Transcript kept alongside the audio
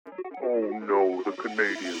Oh no, the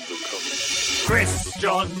Canadians are coming. Chris,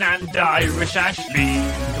 John, and Irish Ashley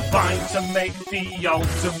combine to make the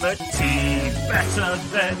ultimate team, better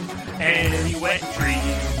than any wet dream.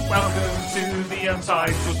 Welcome to the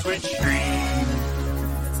Untitled Twitch stream.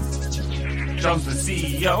 John's the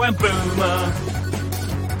CEO and Boomer.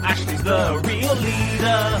 Ashley's the real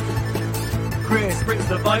leader. Chris brings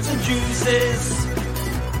the vibes and juices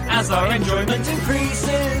as our enjoyment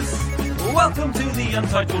increases. Welcome to the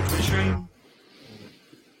Untitled Twitch stream.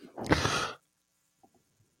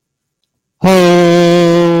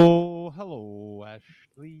 Hello,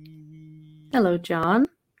 Ashley. Hello, John.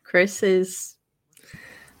 Chris is...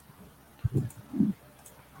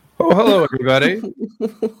 Oh, hello, everybody.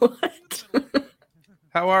 What?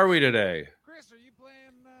 How are we today? Chris, are you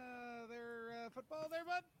playing their football there,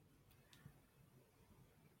 bud?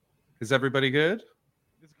 Is everybody good?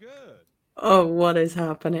 It's good. Oh, what is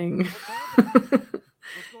happening? What's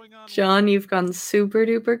going on? John, you've gone super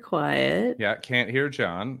duper quiet. Yeah, can't hear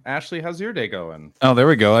John. Ashley, how's your day going? Oh, there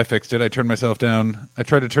we go. I fixed it. I turned myself down. I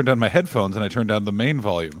tried to turn down my headphones, and I turned down the main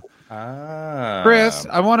volume. Chris,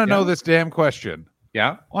 I want to know this damn question.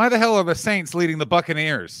 Yeah? Why the hell are the Saints leading the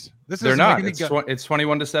Buccaneers? They're not. It's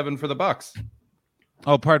 21-7 for the Bucks.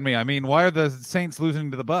 Oh, pardon me. I mean, why are the Saints losing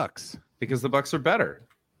to the Bucks? Because the Bucks are better.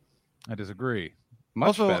 I disagree. Much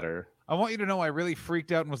Also, better. I want you to know I really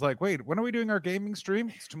freaked out and was like, wait, when are we doing our gaming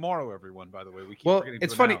stream? It's tomorrow, everyone, by the way. We keep forgetting to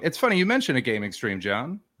it's funny. announce. It's funny you mention a gaming stream,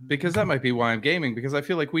 John, because that might be why I'm gaming, because I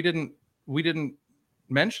feel like we didn't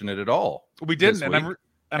mention it at all. We didn't, this and week.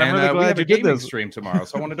 I'm really we glad have you a did gaming this. stream tomorrow,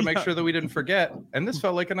 so I wanted to make sure that we didn't forget. And this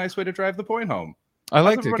felt like a nice way to drive the point home. I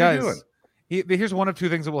liked it, everybody guys. Here's one of two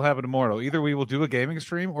things that will happen tomorrow. Either we will do a gaming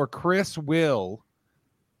stream, or Chris will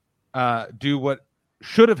do what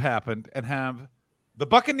should have happened and have the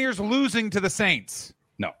Buccaneers losing to the Saints.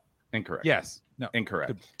 No, incorrect. Yes. No.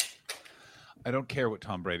 Incorrect. I don't care what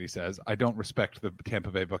Tom Brady says. I don't respect the Tampa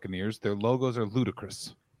Bay Buccaneers. Their logos are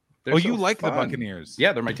ludicrous. They're you so like the fun. Buccaneers?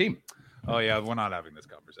 Yeah, they're my team. Oh, yeah, we're not having this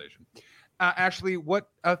conversation. Ashley, what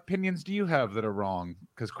opinions do you have that are wrong?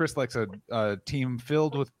 Because Chris likes a team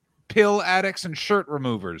filled with pill addicts and shirt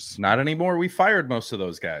removers. Not anymore. We fired most of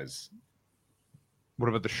those guys. What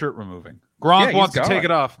about the shirt removing? Gronk he's wants to gone. take it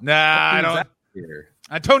off. Nah, I don't. Here.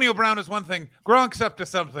 Antonio Brown is one thing. Gronk's up to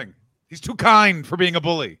something. He's too kind for being a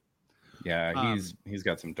bully. Yeah, he's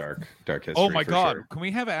got some dark history. Oh my for God! sure. Can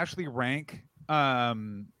we have Ashley rank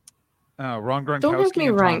Ron Gronkowski? Don't have me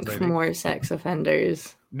and Tom rank Brady? more sex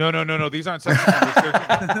offenders. No. These aren't sex offenders.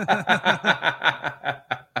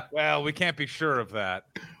 Well, we can't be sure of that.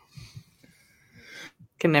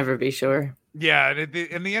 Can never be sure. Yeah, in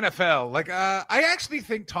the NFL, like I actually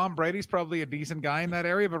think Tom Brady's probably a decent guy in that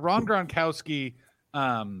area, but Ron Gronkowski,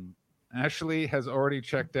 Ashley has already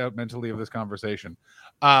checked out mentally of this conversation.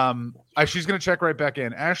 She's going to check right back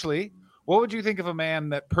in. Ashley, what would you think of a man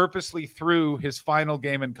that purposely threw his final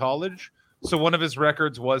game in college? So one of his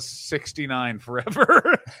records was 69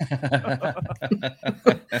 forever.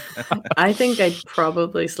 I think I'd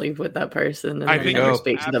probably sleep with that person and I then think never you-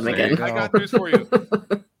 speak to them Absolutely. again. I got news for you.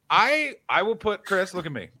 I will put, Chris, look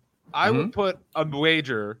at me. I will put a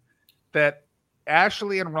wager that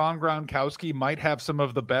Ashley and Ron Gronkowski might have some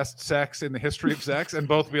of the best sex in the history of sex, and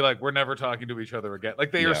both be like, we're never talking to each other again.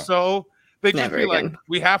 Like they are so, they just Never be like, again.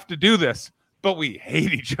 we have to do this, but we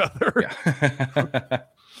hate each other.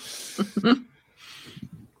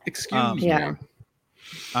 Excuse me. Yeah.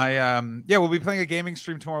 We'll be playing a gaming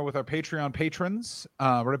stream tomorrow with our Patreon patrons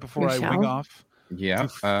right before I wing off Yeah. to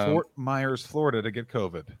Fort Myers, Florida to get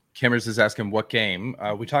COVID. Kimmers is asking what game.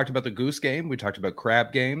 We talked about the Goose Game. We talked about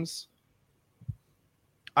crab games.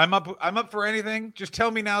 I'm up for anything. Just tell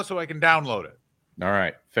me now so I can download it. All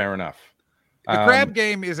right. Fair enough. The crab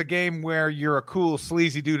game is a game where you're a cool,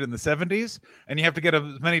 sleazy dude in the 70s, and you have to get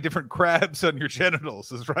as many different crabs on your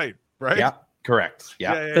genitals. Is right? Yeah. Correct.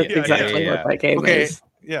 Yeah. That's exactly what that game Okay. is.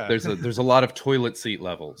 Yeah. There's a lot of toilet seat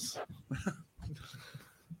levels.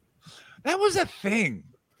 That was a thing.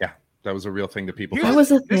 Yeah. That was a real thing that people That thought.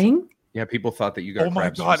 was a thing? Yeah, people thought that you got Oh my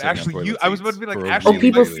crabs from God, sitting on actually, toilet I was about to seats be like, for a actually, Oh,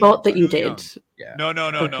 people really thought that you really young. did. Yeah. No.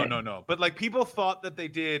 Okay. But like people thought that they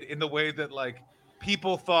did in the way that like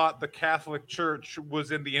people thought the Catholic Church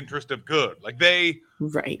was in the interest of good. Like they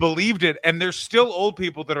Right. believed it, and there's still old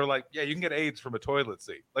people that are like, yeah, you can get AIDS from a toilet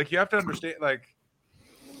seat. Like you have to understand, like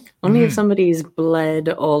Only if somebody's bled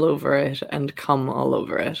all over it and cum all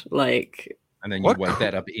over it. Like, And then you What wipe co-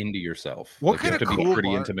 that up into yourself. What Like, you have kind to of be cool pretty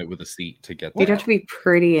bar- intimate with a seat to get you'd that. have to be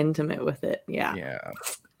pretty intimate with it. Yeah. Yeah.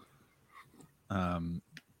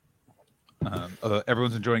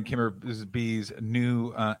 everyone's enjoying Kimmer B's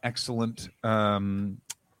new excellent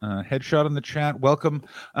Headshot in the chat. Welcome,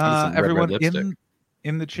 some red everyone lipstick.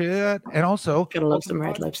 in the chat, and also Gotta love some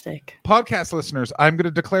red lipstick. podcast listeners. I'm going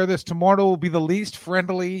to declare this tomorrow will be the least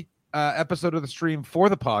friendly episode of the stream for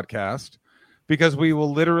the podcast because we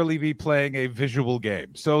will literally be playing a visual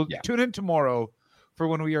game. So tune in tomorrow for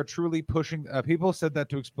when we are truly pushing. People said that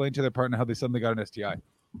to explain to their partner how they suddenly got an STI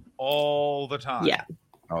all the time. Yeah.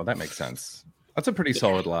 Oh, that makes sense. That's a pretty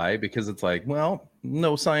solid lie because it's like, well,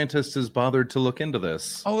 no scientist has bothered to look into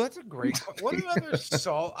this. Oh, that's a great. What are other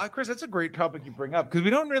Chris? That's a great topic you bring up because we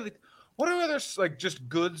don't really. What are other like just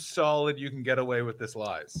good solid you can get away with this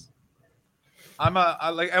lies? We're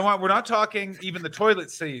not talking even the toilet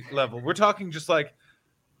seat level. We're talking just like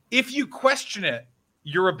if you question it,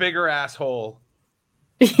 you're a bigger asshole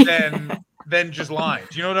than just lying.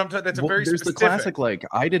 Do you know what I'm talking? That's a very there's specific. the classic like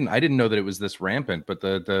I didn't know that it was this rampant, but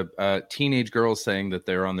the teenage girls saying that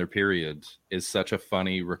they're on their period is such a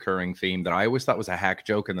funny recurring theme that I always thought was a hack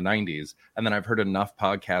joke in the 90s, and then I've heard enough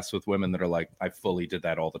podcasts with women that are like, I fully did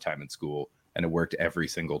that all the time in school and it worked every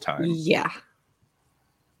single time. Yeah.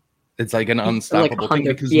 It's like an unstoppable thing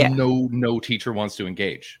because yeah. no teacher wants to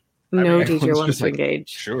engage. No teacher everyone's wants just to like, engage.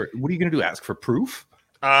 Sure. What are you going to do? Ask for proof?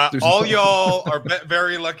 All y'all are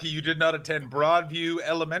very lucky you did not attend Broadview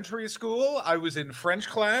Elementary School. I was in French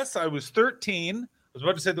class. I was 13. I was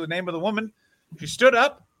about to say the name of the woman. She stood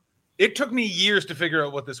up. It took me years to figure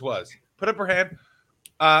out what this was. Put up her hand.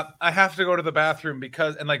 I have to go to the bathroom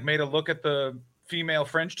because, and like made a look at the female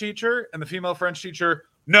French teacher, and the female French teacher,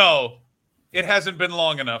 no, it hasn't been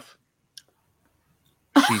long enough.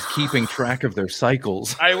 She's keeping track of their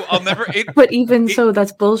cycles. I'll never. But even so,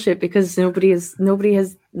 that's bullshit because nobody,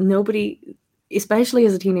 especially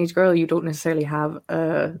as a teenage girl, you don't necessarily have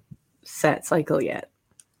a set cycle yet.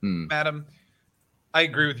 Madam, I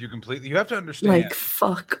agree with you completely. You have to understand. Like,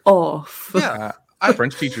 fuck off. Yeah.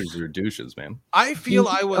 French teachers are douches, man. I feel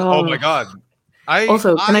I was. Oh my god.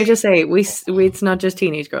 Can I just say we it's not just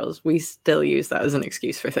teenage girls. We still use that as an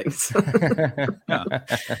excuse for things. Yeah.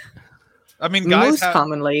 I mean, guys most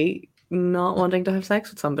commonly not wanting to have sex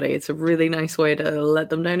with somebody. It's a really nice way to let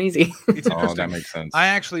them down easy. Oh, that makes sense. I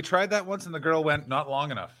actually tried that once, and the girl went, "Not long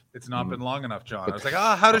enough. It's not been long enough, John." I was like,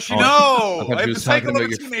 how does she know? I was talking about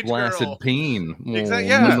your flaccid peen. Exactly.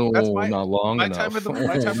 Yeah, no, that's not long enough. My time of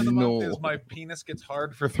the month is my penis gets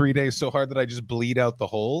hard for 3 days, so hard that I just bleed out the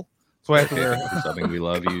hole. So I have to wear. Subbing, we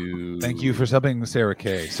love you. Thank you for subbing, Sarah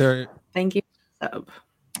K. Sarah, thank you. Sub.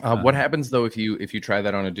 What happens though if you try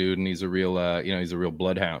that on a dude and he's a real he's a real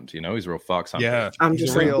bloodhound, he's a real fox hunter? Yeah, I'm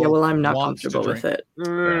just like, I'm not comfortable with it.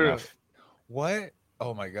 What?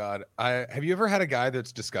 Oh my god! Have you ever had a guy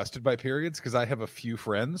that's disgusted by periods? Because I have a few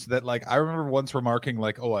friends that like. I remember once remarking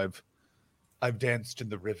like, "Oh, I've danced in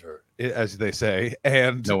the river," as they say,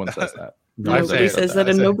 and no one says that. Nobody says that,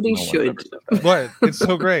 and nobody should. What? It's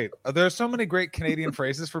so great. There's so many great Canadian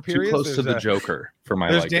phrases for periods. Too close to the Joker for my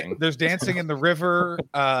liking. There's dancing in the river.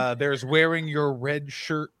 There's wearing your red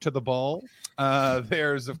shirt to the ball.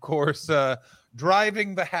 There's of course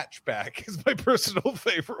driving the hatchback is my personal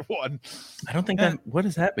favorite one. I don't think that. What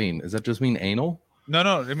does that mean? Does that just mean anal?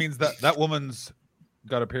 No. It means that woman's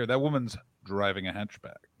got a period. That woman's driving a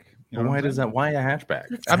hatchback. You know why does that? Why a hatchback?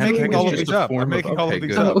 I'm making all of these up. I'm making all of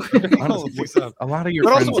these up. A lot of your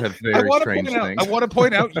friends have very strange things. I want to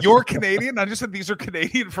point out you're Canadian. I just said these are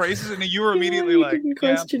Canadian phrases, and you were immediately like,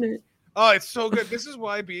 question it. Oh, it's so good. This is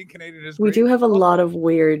why being Canadian is great. We do have a lot of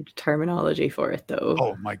weird terminology for it, though.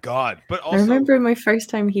 Oh my god! But also, I remember my first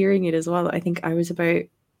time hearing it as well. I think I was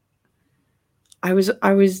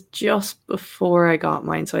just before I got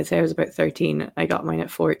mine, so I'd say I was about 13. I got mine at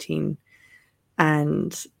 14,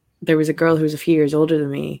 and there was a girl who was a few years older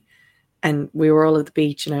than me, and we were all at the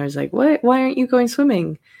beach, and I was like, "What? Why aren't you going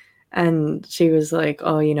swimming?" And she was like,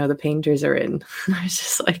 "Oh, the painters are in." And I was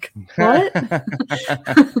just like, "What?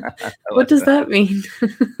 What does that mean?"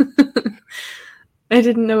 I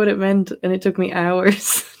didn't know what it meant, and it took me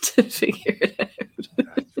hours to figure it out.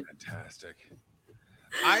 That's fantastic.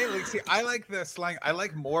 I like the slang. I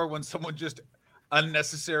like more when someone just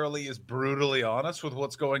unnecessarily is brutally honest with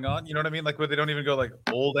what's going on. You know what I mean? Like where they don't even go like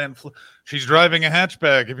old and she's driving a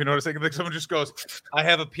hatchback. If you know what I'm saying, like someone just goes, "I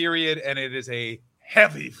have a period and it is a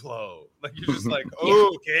heavy flow." Like you're just like,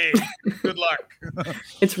 okay, good luck.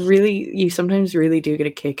 It's really, you sometimes really do get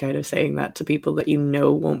a kick out of saying that to people that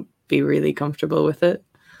won't be really comfortable with it.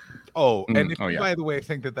 Oh, and if you, by the way,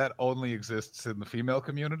 think that only exists in the female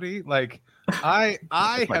community, like I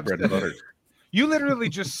have bread and butter. You literally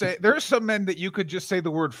just say there are some men that you could just say the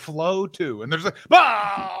word flow to, and there's like,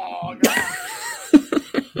 oh, no.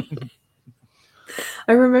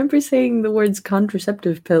 I remember saying the words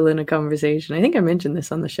contraceptive pill in a conversation. I think I mentioned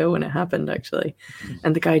this on the show when it happened, actually.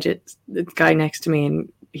 And the guy next to me,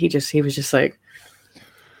 and he was just like,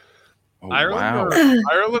 Oh, Ireland, wow.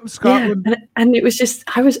 Ireland, Scotland. yeah. And it was just,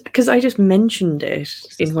 because I just mentioned it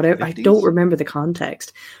in whatever, I 50s? don't remember the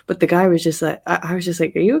context, but the guy was just like, I was just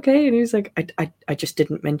like, are you okay? And he was like, I just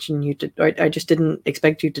didn't mention you to, or I just didn't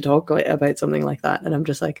expect you to talk about something like that. And I'm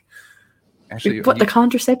just like, Actually, what, the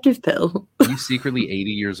contraceptive pill? are you secretly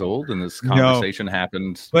 80 years old and this No. conversation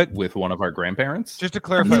happened But- with one of our grandparents? Just to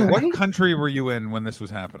clarify, Yeah, what right? country were you in when this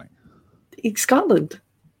was happening? Scotland.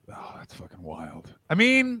 Oh, that's fucking wild. I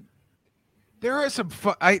mean, there are some.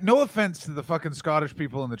 No offense to the fucking Scottish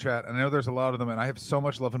people in the chat. I know there's a lot of them, and I have so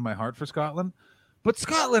much love in my heart for Scotland. But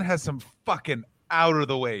Scotland has some fucking out of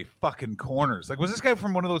the way fucking corners. Like, was this guy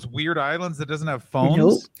from one of those weird islands that doesn't have phones?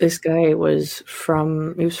 Nope. This guy was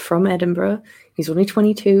from Edinburgh. He's only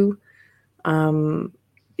 22.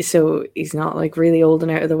 So he's not like really old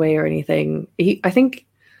and out of the way or anything. I think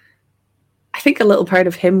a little part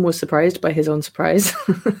of him was surprised by his own surprise.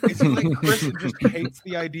 Is it like Chris just hates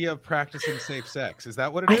the idea of practicing safe sex? Is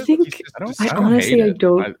that what it I is? think- He's just I don't, I I don't honestly, hate I it.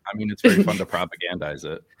 don't- I mean, it's very fun to propagandize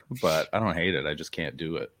it, but I don't hate it. I just can't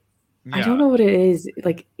do it. I don't know what it is.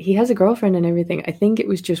 Like, he has a girlfriend and everything. I think it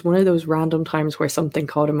was just one of those random times where something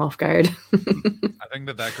caught him off guard. I think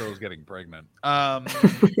that girl is getting pregnant.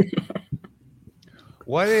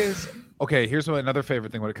 What is okay? Here's another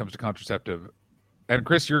favorite thing when it comes to contraceptive. And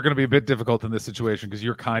Chris, you're going to be a bit difficult in this situation because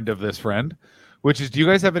you're kind of this friend, which is, do you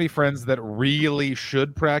guys have any friends that really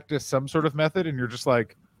should practice some sort of method? And you're just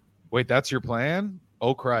like, wait, that's your plan?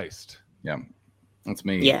 Oh, Christ. Yeah, that's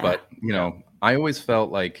me. Yeah. But, you know, I always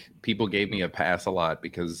felt like people gave me a pass a lot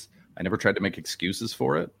because I never tried to make excuses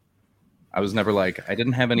for it. I was never like, I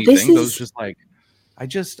didn't have anything. It was just like,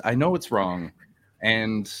 I know it's wrong.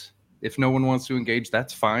 And if no one wants to engage,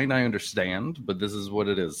 that's fine. I understand. But this is what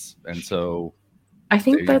it is. And so I There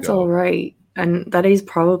think you that's go. all right. And that is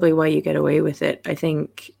probably why you get away with it. I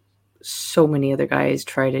think so many other guys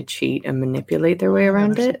try to cheat and manipulate their way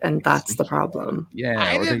around there's it, and that's the problem. yeah,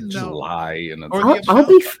 I or they didn't just know. lie. And it's Or like,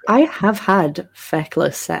 the I have had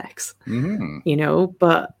feckless sex, mhm. you know,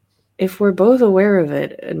 but if we're both aware of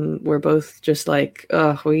it and we're both just like,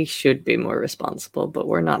 oh, we should be more responsible, but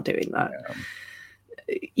we're not doing that.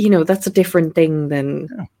 You know, that's a different thing than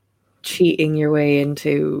Yeah. cheating your way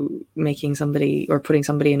into making somebody or putting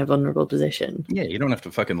somebody in a vulnerable position. Yeah, you don't have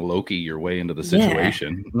to fucking Loki your way into the Yeah.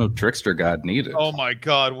 situation. No trickster god needed. Oh my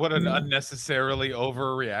God, what an unnecessarily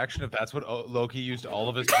overreaction if that's what Loki used all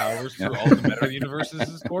of his powers through all the meta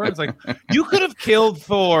universes for. It's like, you could have killed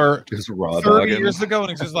Thor Just raw 30 dogging. years ago,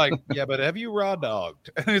 and it's just like, yeah, but have you raw dogged?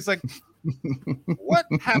 And it's like, what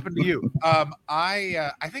happened to you?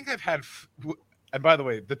 I think I've had, and by the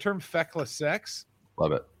way, the term feckless sex,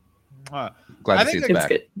 Love it. uh, Glad I to see think it's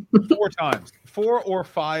It's back. good. 4 or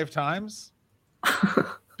 5 times,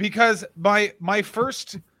 because my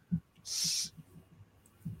first,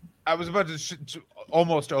 I was about to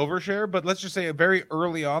almost overshare, but let's just say very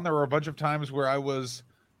early on, there were a bunch of times where I was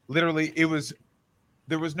literally,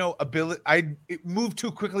 there was no ability. It moved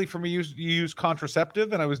too quickly for me to use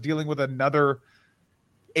contraceptive, and I was dealing with another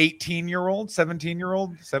 18-year-old,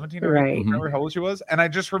 17-year-old, 17 or 18, Right. remember how old she was, and I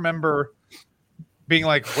just remember being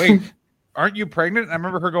like, "Wait, aren't you pregnant?" And I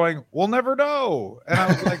remember her going, "We'll never know," and I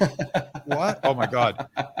was like, "What? Oh my God!"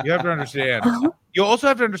 You have to understand. You also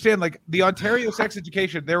have to understand, like, the Ontario sex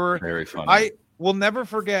education. There were Very funny. I will never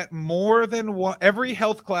forget more than one, every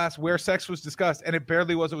health class where sex was discussed, and it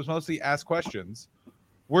barely was. It was mostly ask questions.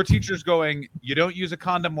 Were teachers going, "You don't use a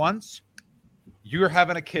condom once, you're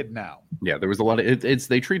having a kid now." Yeah, there was a lot of it's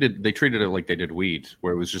they treated it like they did weed,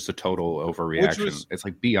 where it was just a total overreaction. was- It's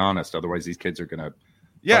like, be honest, otherwise these kids are gonna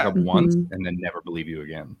Yeah. fuck up once Mhm. and then never believe you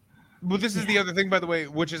again. Well, this is the other thing, by the way,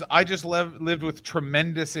 which is I just lived with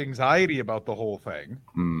tremendous anxiety about the whole thing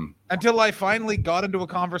Mm. until I finally got into a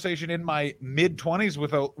conversation in my mid-20s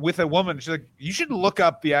with a woman. She's like, "You should look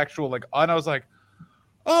up the actual like," and I was like,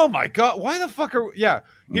 "Oh my God, why the fuck are?" Yeah,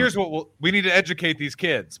 here's what we need to educate these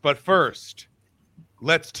kids, but first,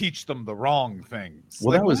 let's teach them the wrong things.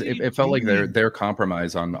 Well, Like, that was what do it. you It felt like mean? their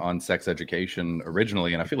compromise on sex education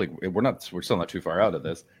originally, and I feel like we're still not too far out of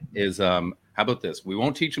this. Is how about this? We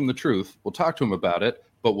won't teach them the truth. We'll talk to them about it,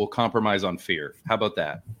 but we'll compromise on fear. How about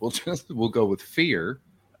that? We'll go with fear,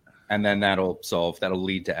 and then that'll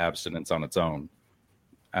lead to abstinence on its own.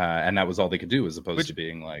 And that was all they could do, as opposed to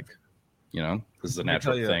being like, you know, this is a me tell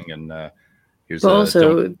natural you- thing, and here's. But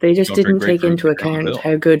also, they just don't didn't drink take into grapefruit, drink account milk.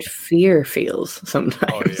 how good fear feels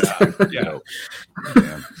sometimes. Oh yeah,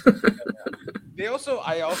 yeah. Yeah.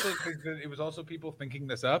 I also think that it was also people thinking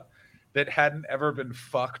this up. that hadn't ever been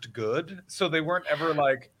fucked good. So they weren't ever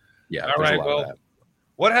like, Yeah. all there's a right, lot of well, that.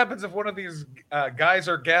 what happens if one of these guys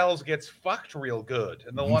or gals gets fucked real good?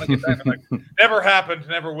 And they'll want to get back and like, never happened,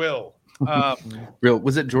 never will.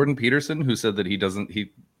 Was it Jordan Peterson who said that he doesn't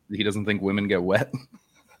think women get wet?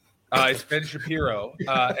 It's Ben Shapiro,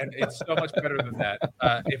 and it's so much better than that.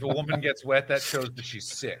 If a woman gets wet, that shows that she's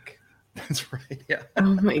sick. That's right. Yeah.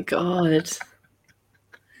 Oh my god.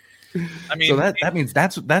 I mean, So that means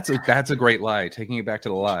that's a great lie. Taking it back to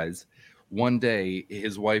the lies. One day,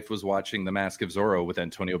 his wife was watching The Mask of Zorro with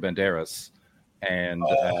Antonio Banderas, and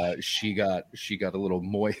she got a little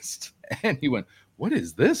moist, and he went, "What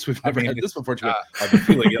is this? We've never had this before." She went, "I've been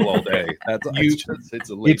feeling ill all day. It's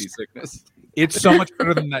a lady sickness." it's so much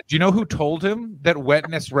better than that. Do you know who told him that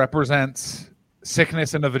wetness represents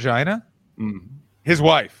sickness in the vagina? Mm. His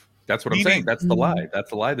wife. That's what I'm saying. That's the lie. That's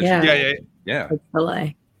the lie. That Yeah. yeah. That's the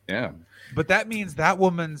lie. Yeah. But that means that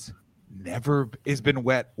woman's never has been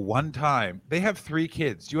wet one time. They have 3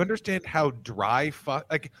 kids. Do you understand how dry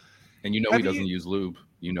like? And you know Have he doesn't you- use lube.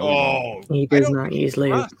 You know. Oh, He I does don't not think he use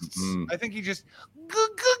lube. trusts. Mm. I think he just.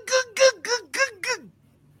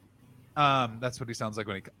 That's what he sounds like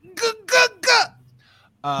when he.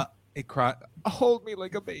 He cried. Hold me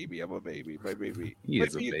like a baby. I'm a baby. My baby. He My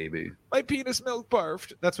is a pe- baby. My penis milk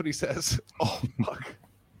barfed. That's what he says. Oh fuck.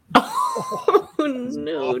 Oh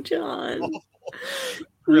no, John.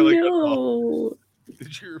 Really good. No.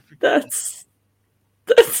 Did you That's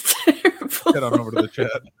terrible. head on over to the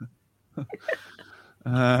chat?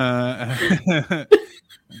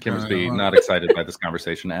 Kim's be not excited by this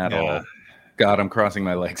conversation at all. God, I'm crossing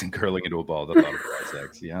my legs and curling into a ball. The thought of dry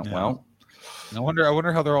sex. Yeah. Yeah. Well, I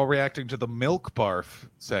wonder how they're all reacting to the milk barf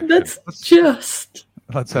section. That's just.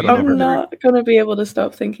 Let's head You on never over. I'm not going to be able to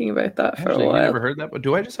stop thinking about that for actually, a you while. never heard that. But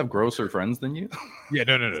do I just have grosser friends than you? Yeah,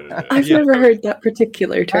 no. I've Yeah. never heard that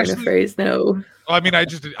particular turn Actually- of phrase. No. I mean, I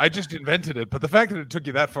just invented it, but the fact that it took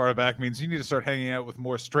you that far back means you need to start hanging out with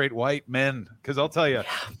more straight white men. Because I'll tell you,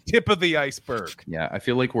 tip of the iceberg. Yeah, I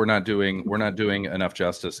feel like we're not doing enough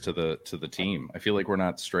justice to the team. I feel like we're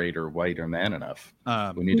not straight or white or man enough.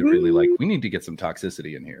 We need to we need to get some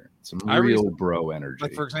toxicity in here, some I real bro energy.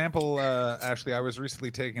 Like for example, Ashley, I was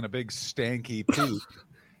recently taking a big stanky poop,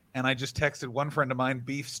 and I just texted one friend of mine,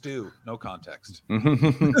 beef stew, no context.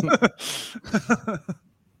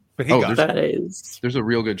 But he got it. That is. There's a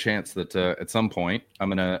real good chance that at some point I'm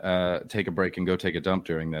gonna take a break and go take a dump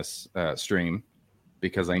during this stream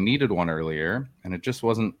because I needed one earlier and it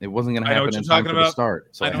wasn't gonna I know what happen in you're time talking for the about. start.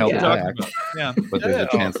 So I know held what it you're back. talking about. Yeah, But there's a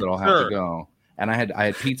chance that I'll have sure. to go. And I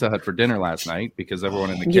had Pizza Hut for dinner last night because everyone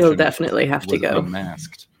in the You'll kitchen definitely have to was go.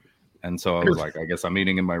 unmasked, and so I was like, I guess I'm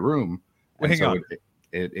eating in my room. And Hang so on.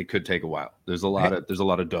 it could take a while. There's a lot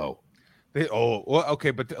of dough. Well,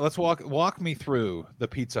 okay, but let's walk me through the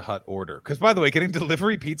Pizza Hut order. Because by the way, getting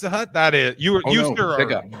delivery Pizza Hut, that is you sure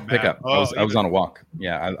pick are up. mad. I was on a walk.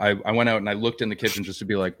 Yeah, I went out and I looked in the kitchen just to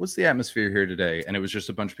be like, what's the atmosphere here today? And it was just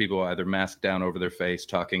a bunch of people either masked down over their face,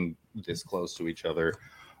 talking this close to each other,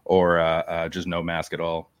 or just no mask at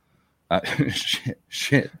all.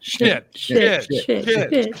 Shit. Is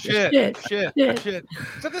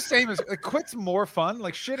that the same as quit's more fun?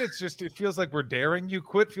 Like shit, it feels like we're daring you.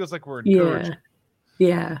 Quit feels like we're encouraging.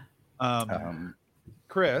 Yeah.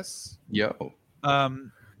 Chris, Yo.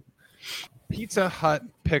 Pizza Hut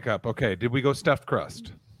pickup. Okay, did we go stuffed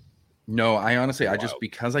crust? No, I honestly,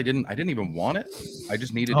 because I didn't even want it. I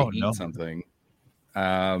just needed to eat something.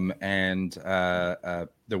 And there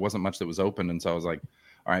wasn't much that was open, and so I was like,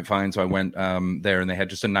 all right, fine. So I went there, and they had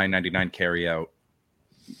just a $9.99 carry out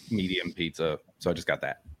medium pizza. So I just got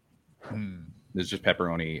that. There's just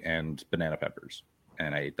pepperoni and banana peppers,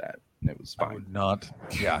 and I ate that, and it was I fine. would not.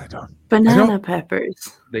 Yeah, I don't. Banana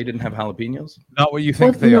peppers. They didn't have jalapenos. Not what you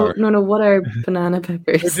think they no, are. No, what are banana They're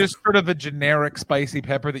peppers? just sort of a generic spicy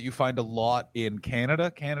pepper that you find a lot in Canada.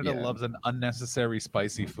 Canada Yeah. loves an unnecessary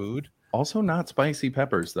spicy food. Also, not spicy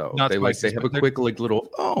peppers though. Not they spicy, have but a quick little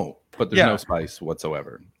but there's no spice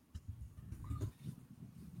whatsoever.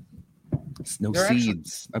 It's no They're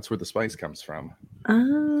seeds. That's where the spice comes from.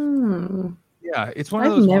 Oh. Yeah, it's one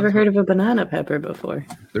of I've those. never ones heard of a banana pepper before.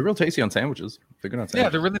 They're real tasty on sandwiches. They're good on Yeah,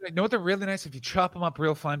 sandwiches. they're really. You know what? They're really nice if you chop them up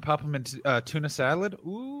real fine, pop them into tuna salad.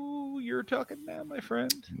 Ooh, you're talking now, my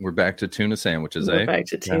friend. We're back to tuna sandwiches, We're eh? back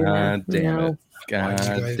to tuna. God damn No. it. God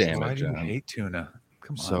damn Why it, do you John. hate tuna?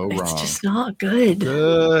 Come on. So It's wrong. just not good.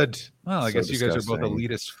 Good. Well, I So guess you guys are both disgusting.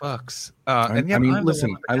 elitist fucks. I And yet mean, I'm the listen,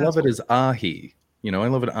 one with I the love it casserole. as ahi. You know, I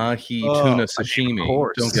love it ahi Oh, tuna of sashimi.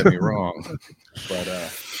 course. Don't get me wrong. But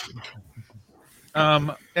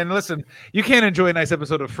And listen, you can't enjoy a nice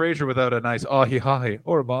episode of Frasier without a nice ahi hahi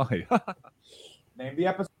or mahi. Name the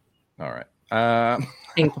episode. All right.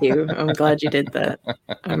 Thank you. I'm glad you did that.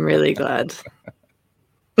 I'm really glad.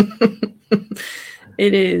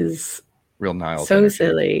 It is Real Niles. so energy.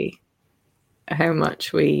 silly how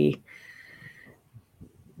much we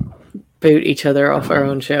boot each other off our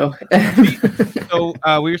own show. So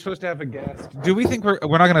we were supposed to have a guest. Do we think we're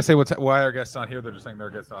not going to say why our guest's not here? They're just saying their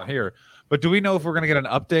guest's not here. But do we know if we're going to get an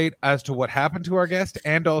update as to what happened to our guest,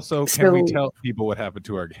 and also can we tell people what happened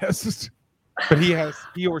to our guest? But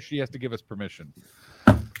he or she has to give us permission.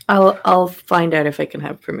 I'll find out if I can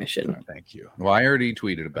have permission. Thank you. Well, I already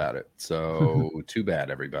tweeted about it, so too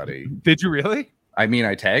bad, everybody. Did you really? I mean,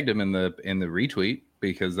 I tagged him in the retweet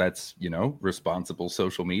because that's responsible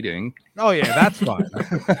social meeting. Oh yeah, that's fine.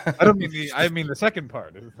 I mean the second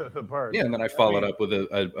part is the part. Yeah, and then I followed up with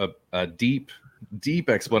a deep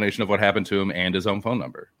explanation of what happened to him and his own phone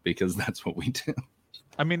number, because that's what we do.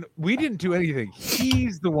 I mean, we didn't do anything.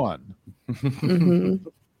 He's the one Mm-hmm.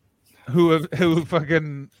 who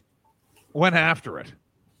fucking went after it.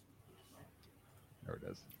 There it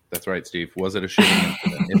is. That's right, Steve. Was it a shitty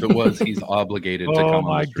incident? If it was, he's obligated to come. Oh on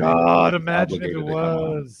my the stream. god! Imagine if it Obligated to come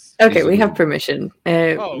on. was. Okay, we have permission.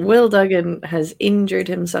 Oh. Will Duggan has injured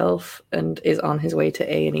himself and is on his way to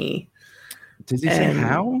A&E. Does he say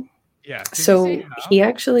how? Yeah. Did So you say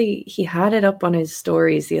how? he had it up on his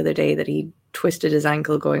stories the other day that he twisted his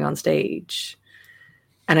ankle going on stage.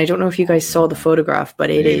 And I don't know if you guys saw the photograph, but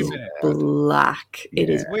it is black. It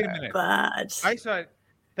is Wait a minute. bad. I saw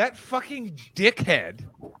that fucking dickhead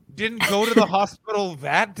didn't go to the hospital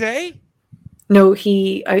that day. No,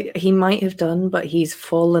 he might have done, but he's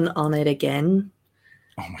fallen on it again.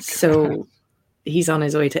 Oh my god! So he's on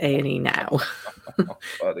his way to A&E now.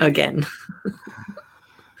 Again.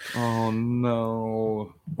 Oh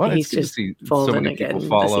no! What? He's It's good to just see so fallen many again people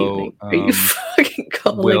follow this evening. Are you fucking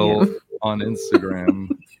calling Will him? on Instagram.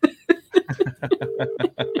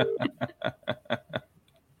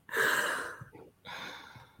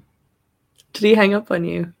 Did he hang up on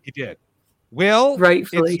you? He did. Will,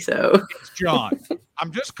 Rightfully so. it's John.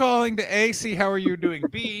 I'm just calling to A, see how are you doing.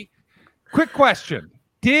 B, quick question.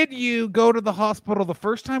 Did you go to the hospital the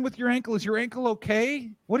first time with your ankle? Is your ankle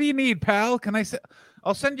okay? What do you need, pal?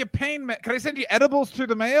 I'll send you pain. Can I send you edibles through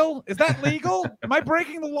the mail? Is that legal? Am I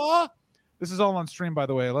breaking the law? This is all on stream, by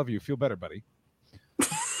the way. I love you. Feel better, buddy.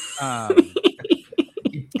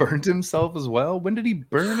 He burned himself as well. When did he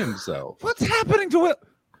burn himself? What's happening to it?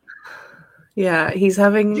 Yeah, he's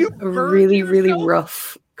having You a burned really, really yourself?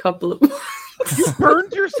 rough couple of You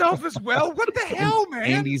burned yourself as well? What the hell, man?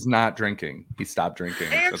 And he's not drinking. He stopped drinking.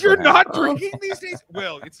 And That's you're what not happened. drinking these days?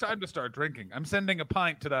 Will, it's time to start drinking. I'm sending a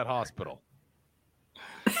pint to that hospital.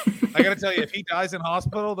 I gotta tell you, if he dies in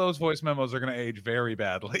hospital, those voice memos are gonna age very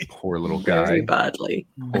badly. Poor little very guy. badly.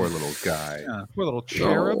 Poor little guy. Yeah, poor little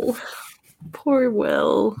cherub. Oh, poor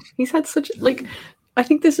Will. He's had such I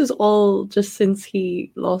think this is all just since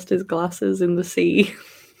he lost his glasses in the sea.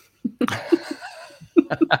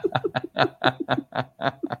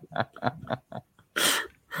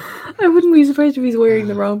 I wouldn't be surprised if he's wearing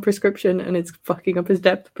the wrong prescription and it's fucking up his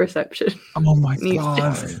depth perception. Oh my He's god.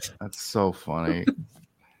 just- That's so funny.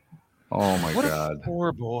 Oh my What god. a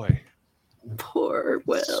poor boy. Poor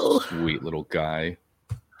Will. Sweet little guy.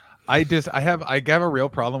 I have a real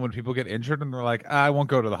problem when people get injured and they're like, I won't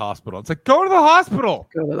go to the hospital. It's like, go to the hospital.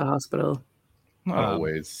 Go to the hospital. Not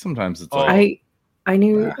always. Sometimes it's oh, like I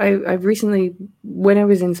knew I recently, when I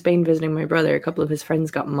was in Spain visiting my brother, a couple of his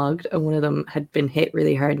friends got mugged and one of them had been hit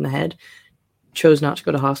really hard in the head, chose not to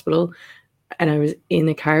go to hospital. And I was in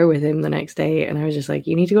the car with him the next day and I was just like,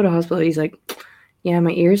 you need to go to hospital. He's like, yeah,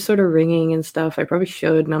 my ear's sort of ringing and stuff. I probably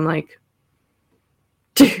should. And I'm like,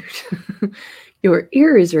 dude, your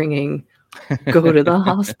ear is ringing. Go to the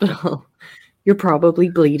hospital. You're probably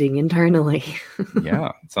bleeding internally.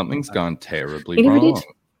 yeah, something's gone terribly He never wrong. did.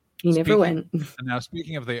 He never went. And now,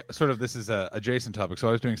 speaking of the sort of, this is a adjacent topic. So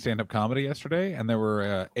I was doing stand-up comedy yesterday, and there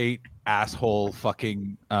were 8 asshole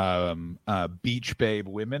fucking beach babe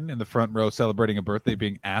women in the front row celebrating a birthday,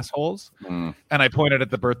 being assholes. Mm. And I pointed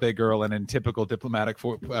at the birthday girl, and in typical diplomatic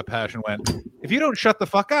passion, went, "If you don't shut the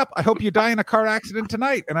fuck up, I hope you die in a car accident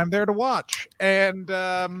tonight, and I'm there to watch." And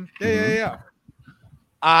yeah.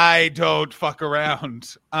 I don't fuck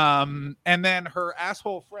around. And then her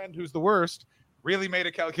asshole friend, who's the worst, really made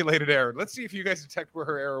a calculated error. Let's see if you guys detect where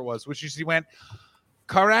her error was, which is she went,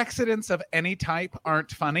 car accidents of any type aren't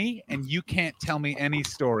funny, and you can't tell me any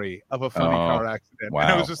story of a funny car accident. Wow,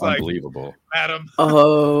 And it was just like, unbelievable. Madam,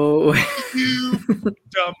 Oh, you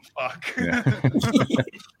dumb fuck. Yeah.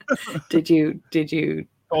 did you?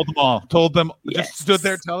 Told them all. Told them, Yes. just stood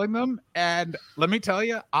there telling them. And let me tell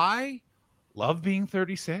you, I love being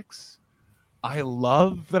 36. I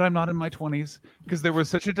love that I'm not in my 20s because there was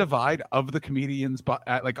such a divide of the comedians. But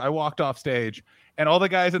like, I walked off stage and all the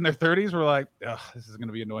guys in their 30s were like, "Ugh, this is going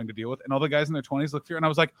to be annoying to deal with," and all the guys in their 20s looked through, and I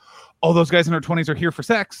was like, "Oh, those guys in their 20s are here for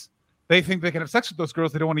sex. They think they can have sex with those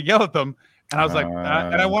girls. They don't want to yell at them." And I was like,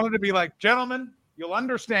 and I wanted to be like, "Gentlemen, you'll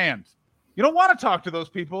understand. You don't want to talk to those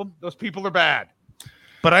people. Those people are bad."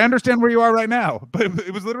 But I understand where you are right now. But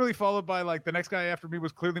it was literally followed by like the next guy after me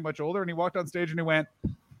was clearly much older, and he walked on stage and he went,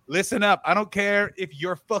 "Listen up. I don't care if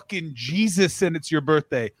you're fucking Jesus and it's your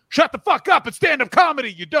birthday. Shut the fuck up and stand-up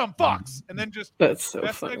comedy, you dumb fucks." And then just That's so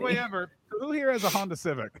best funny. segue ever. Who here has a Honda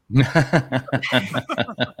Civic?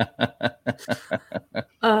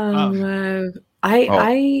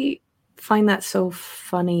 I find that so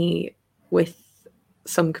funny with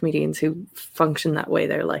some comedians who function that way.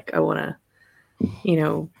 They're like, I want to,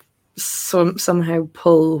 somehow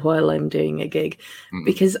pull while I'm doing a gig,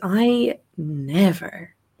 because I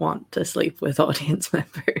never want to sleep with audience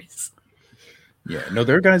members. Yeah, no,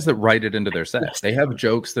 there are guys that write it into their sets. They have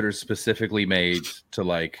jokes that are specifically made to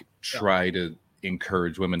like try to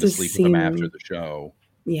encourage women to sleep with them after the show.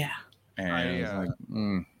 Yeah.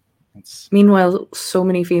 And Meanwhile, so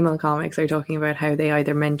many female comics are talking about how they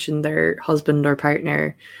either mention their husband or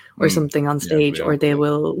partner or something on stage, or they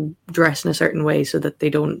will dress in a certain way so that they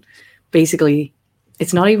don't. Basically,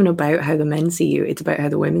 it's not even about how the men see you; it's about how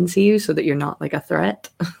the women see you, so that you're not like a threat.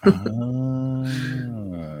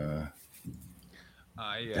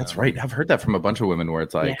 That's right. I've heard that from a bunch of women where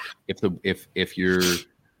it's like, if you're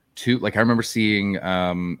too, like, I remember seeing,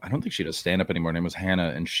 I don't think she does stand up anymore. Her name was Hannah,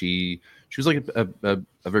 and she was like a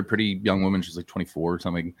very pretty young woman. She's like 24 or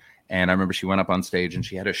something. And I remember she went up on stage and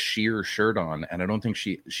she had a sheer shirt on, and I don't think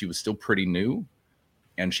she was still pretty new,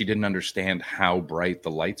 and she didn't understand how bright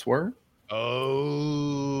the lights were.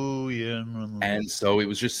 Oh, yeah. And so it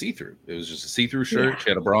was just see-through. It was just a see-through shirt. Yeah. She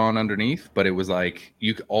had a bra on underneath, but it was like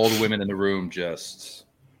all the women in the room just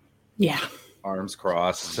arms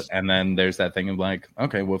crossed. And then there's that thing of like,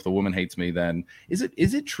 okay, well, if the woman hates me, then is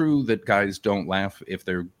it true that guys don't laugh if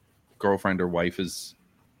their girlfriend or wife is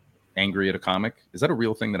angry at a comic? Is that a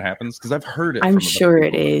real thing that happens? Because I've heard it. I'm sure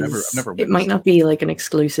it is. I've never it might not be like an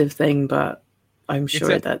exclusive thing, but I'm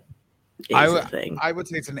sure that is a thing. I would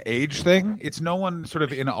say it's an age thing. It's no one sort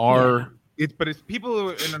of in our but it's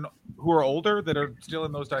people who are older that are still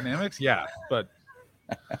in those dynamics. Yeah, but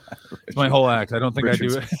it's my whole act. I don't think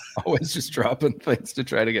Richard's I do it. Always just dropping things to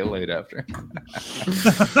try to get laid after. It's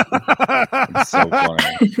so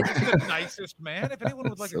funny. The nicest man. If anyone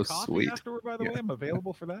would like a coffee afterward, by the way, I'm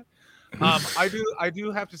available for that. I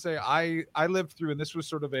do have to say I lived through, and this was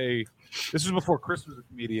before Chris was a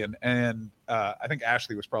comedian, and I think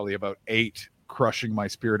Ashley was probably about 8, crushing my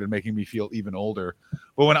spirit and making me feel even older.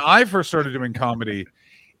 But when I first started doing comedy,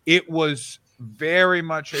 it was very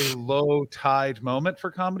much a low tide moment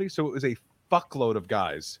for comedy. So it was a fuckload of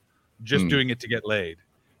guys just doing it to get laid.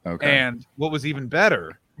 Okay. And what was even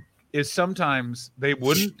better is sometimes they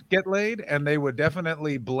wouldn't get laid, and they would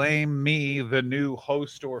definitely blame me, the new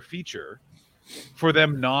host or feature, for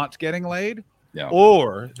them not getting laid. Yeah.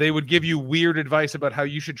 Or they would give you weird advice about how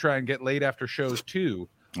you should try and get laid after shows too.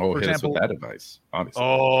 Oh, hit us with that advice.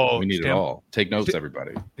 Obviously. We need it all. Take notes,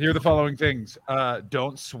 everybody. Here are the following things.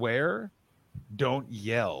 Don't swear. Don't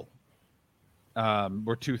yell.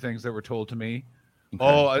 Were 2 things that were told to me.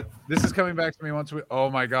 Okay. This is coming back to me once. Oh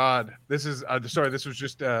my God. This is sorry. This was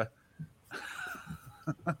just. I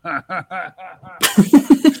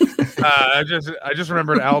just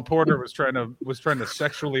remembered Al Porter was trying to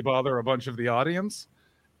sexually bother a bunch of the audience,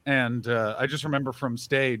 and I just remember from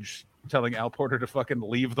stage telling Al Porter to fucking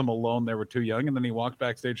leave them alone. They were too young, and then he walked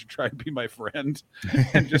backstage to try and be my friend,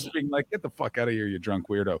 and just being like, "Get the fuck out of here, you drunk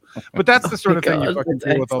weirdo." But that's the sort of thing you fucking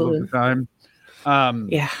deal with all of the time. And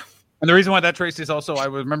the reason why that traced is also I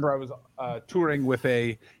remember I was touring with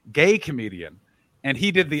a gay comedian, and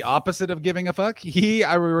he did the opposite of giving a fuck. We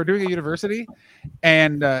were doing a university,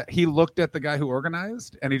 and he looked at the guy who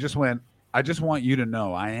organized, and he just went, "I just want you to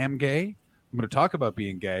know I am gay. I'm going to talk about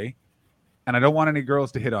being gay, and I don't want any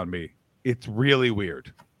girls to hit on me. It's really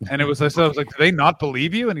weird." And I was like, "Do they not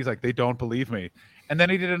believe you?" And he's like, "They don't believe me." And then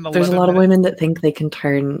he did an 11 There's a lot of women that think they can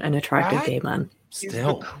turn an attractive gay man.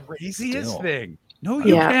 Still, the craziest thing. No,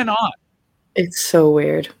 you cannot. It's so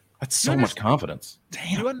weird. That's so much confidence.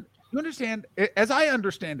 Damn. You understand, as I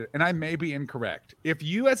understand it, and I may be incorrect, if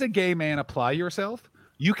you as a gay man apply yourself,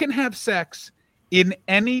 you can have sex in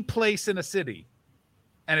any place in a city,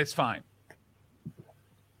 and it's fine.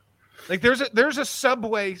 Like there's a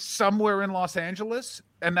Subway somewhere in Los Angeles,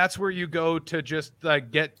 and that's where you go to just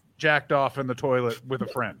like get jacked off in the toilet with a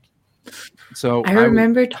friend. So I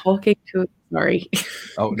remember talking to. Sorry,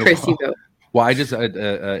 no Chris, you go. Well, I just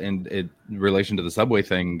in relation to the subway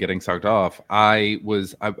thing getting sucked off, I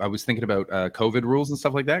was thinking about COVID rules and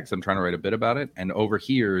stuff like that because I'm trying to write a bit about it. And over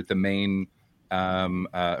here, the main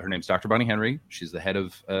her name's Dr. Bonnie Henry. She's the head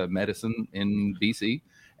of medicine in BC,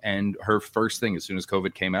 and her first thing as soon as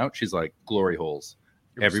COVID came out, she's like, glory holes.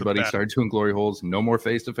 Everybody started doing glory holes. No more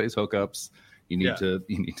face-to-face hookups. You need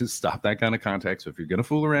to stop that kind of contact. So if you're gonna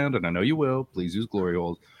fool around, and I know you will, please use glory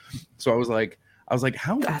holes. So I was like,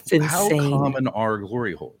 how common are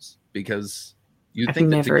glory holes? Because you'd think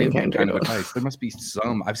that to give them kind of advice, there must be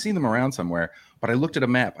some. I've seen them around somewhere, but I looked at a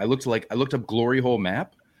map. I looked up glory hole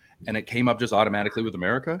map, and it came up just automatically with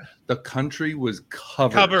America. The country was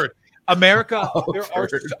covered. America.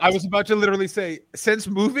 I was about to literally say, since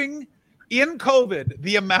moving in COVID,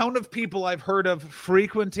 the amount of people I've heard of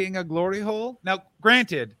frequenting a glory hole. Now,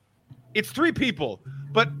 granted, it's 3 people,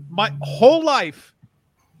 but my whole life.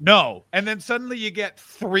 No. And then suddenly you get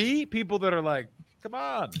 3 people that are like, come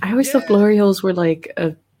on. I always thought glory holes were like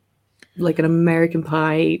an American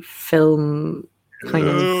Pie film kind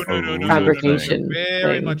of fabrication.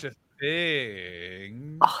 Very much a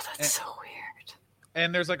thing. Oh, that's so weird.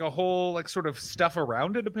 And there's like a whole like sort of stuff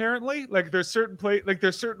around it apparently. Like there's certain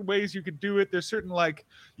there's certain ways you could do it. There's certain like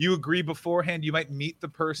you agree beforehand, you might meet the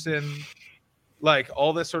person. Like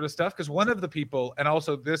all this sort of stuff, because one of the people, and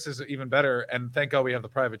also this is even better, and thank God we have the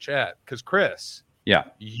private chat, because Chris,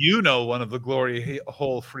 you know one of the glory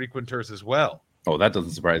hole frequenters as well. Oh, that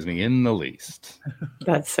doesn't surprise me in the least.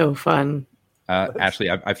 That's so fun. Ashley,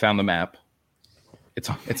 I found the map. It's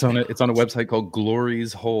on a website called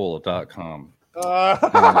glorieshole.com.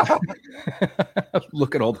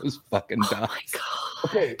 Look at all those fucking dots. Oh my God.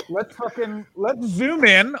 Okay, let's zoom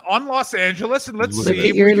in on Los Angeles and let's see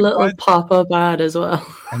at your little pop-up ad as well.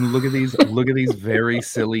 And look at these very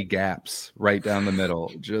silly gaps right down the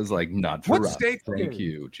middle. Just like not for us. Thank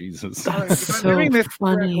you, Jesus. That's so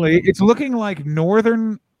funny. It's looking like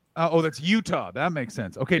northern. That's Utah. That makes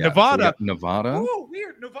sense. Okay, yeah, Nevada. So Nevada. Oh,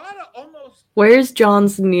 weird. Nevada almost. Where's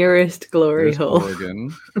John's nearest glory hole?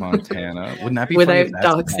 Oregon, Montana. Wouldn't that be without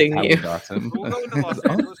doxing you?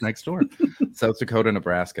 It's next door. South Dakota,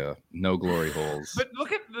 Nebraska. No glory holes. But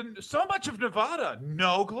look at so much of Nevada.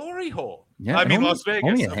 No glory hole. Yeah, I mean Las Vegas.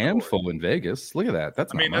 Only a handful in Vegas. Look at that.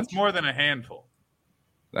 That's that's more than a handful.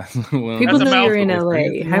 People know you're in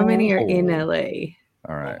LA. How many are in LA?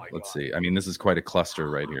 All right, let's see. I mean, this is quite a cluster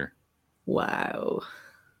right here. Wow.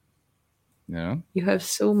 Yeah. You have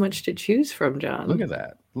so much to choose from, John. Look at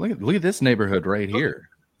that. Look at this neighborhood right here.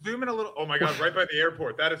 Zoom in a little. Oh my God, right by the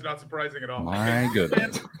airport. That is not surprising at all. My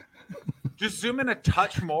goodness. Just zoom in a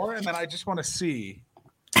touch more, and then I just want to see.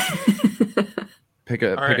 Pick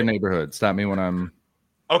a neighborhood. Stop me when I'm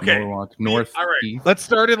north. All right. Let's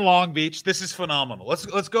start in Long Beach. This is phenomenal.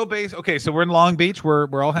 Let's go base. Okay, so we're in Long Beach.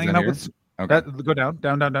 We're all hanging out with. Okay. Go down.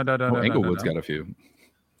 Englewood's got a few.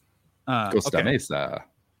 Costa Mesa.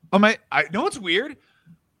 Oh my! I know it's weird.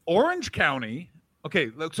 Orange County.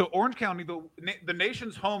 Okay, so Orange County, the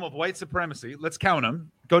nation's home of white supremacy. Let's count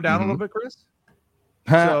them. Go down a little bit, Chris.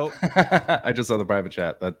 So I just saw the private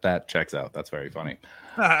chat. That checks out. That's very funny.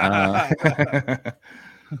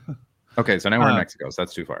 Okay, so now we're in Mexico, so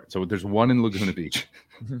that's too far. So there's one in Laguna Beach.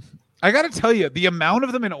 I got to tell you, the amount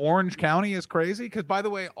of them in Orange County is crazy. Because, by the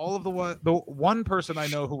way, all of the one person I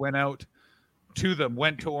know who went out to them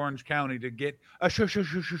went to Orange County to get a shut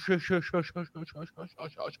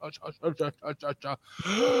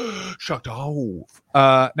off.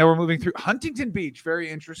 Now we're moving through Huntington Beach. Very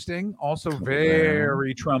interesting. Also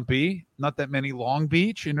very Trumpy. Not that many Long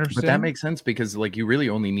Beach. Interesting. But that makes sense because, like, you really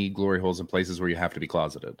only need glory holes in places where you have to be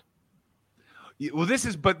closeted. Well,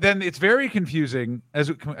 but then it's very confusing.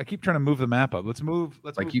 As I keep trying to move the map up. Let's move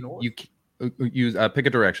north. You pick a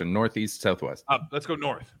direction: northeast, southwest. Up. Let's go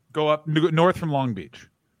north. Go up north from Long Beach.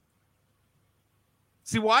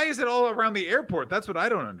 See, why is it all around the airport? That's what I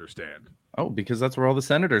don't understand. Oh, because that's where all the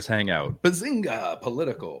senators hang out. Bazinga,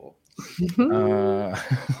 political.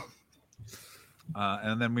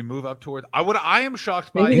 And then we move up towards. I am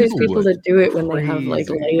shocked by. Maybe there's people that do it when they have like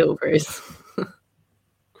layovers.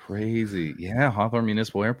 Crazy. Yeah, Hawthorne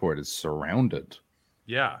Municipal Airport is surrounded.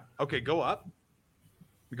 Yeah. Okay, go up.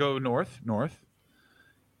 Go north.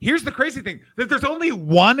 Here's the crazy thing. That there's only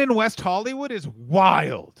one in West Hollywood is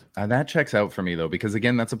wild. That checks out for me, though, because,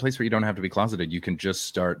 again, that's a place where you don't have to be closeted. You can just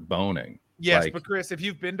start boning. Yes, but, Chris, if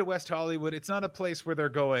you've been to West Hollywood, it's not a place where they're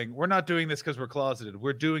going, we're not doing this because we're closeted.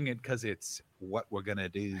 We're doing it because it's what we're going to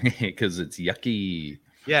do. Because it's yucky.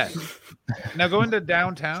 Yeah. Now go into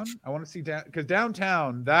downtown. I want to see because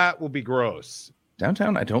downtown, that will be gross.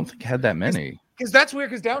 Downtown, I don't think had that many. Because that's weird.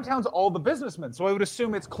 Because downtown's all the businessmen, so I would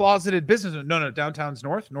assume it's closeted businessmen. No, downtown's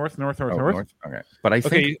north. Okay, but I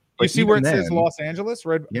think Okay, you see where it says Los Angeles,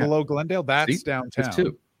 right Yeah. below Glendale? That's See? downtown. It's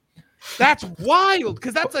too. That's wild.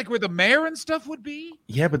 Because that's like where the mayor and stuff would be.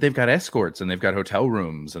 Yeah, but they've got escorts and they've got hotel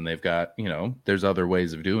rooms and they've got, there's other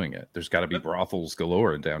ways of doing it. There's got to be brothels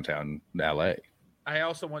galore in downtown LA. I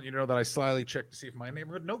also want you to know that I slyly checked to see if my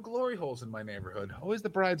neighborhood, no glory holes in my neighborhood. Always the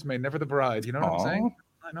bridesmaid, never the bride. You know what I'm saying?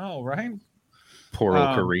 I know, right? Poor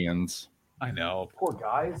old Koreans. I know. Poor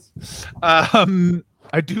guys.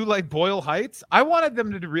 I do like Boyle Heights. I wanted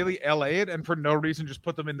them to really LA it and for no reason just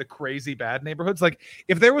put them in the crazy bad neighborhoods. Like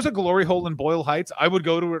if there was a glory hole in Boyle Heights, I would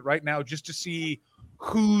go to it right now just to see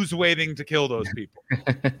who's waiting to kill those people.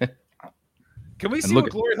 Can we see what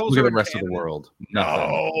glory holes look are at the rest of the world?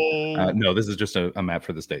 No. No, this is just a map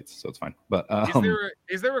for the States, so it's fine. But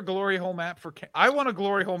is there a glory hole map for I want a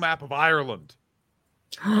glory hole map of Ireland.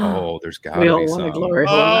 There's got to be some. let's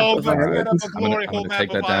get up a glory hole I'm map take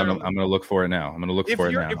that of down. Ireland. I'm going to look for it now. I'm going to look for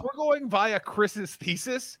it now. If we're going via Chris's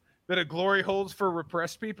thesis that a glory hole's for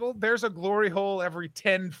repressed people, there's a glory hole every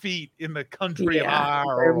 10 feet in the country of there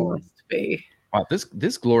Ireland. must be. Wow,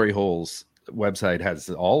 this glory holes website has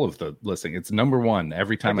all of the listing. It's number one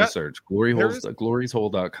every time I search.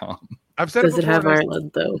 Glorieshole.com. I've said Does it it before. have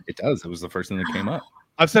Ireland though? It does. It was the first thing that came up.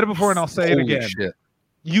 I've said it before and I'll say it Holy again. shit.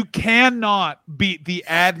 You cannot beat the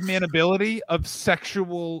admin ability of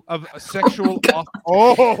sexual. Hello.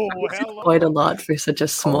 Quite a lot for such a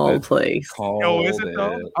small place. Oh, is it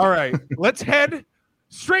though? All right, let's head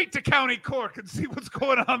straight to County Cork and see what's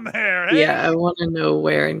going on there. Hey? Yeah, I want to know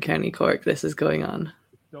where in County Cork this is going on.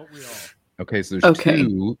 Don't we all? Okay, so there's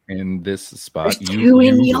two in this spot. There's two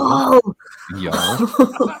in y'all. Y'all.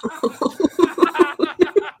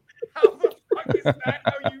 How the fuck is that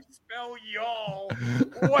how you spell y'all?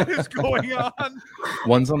 What is going on?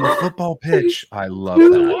 One's on the football pitch. I love that.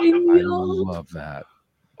 I love that.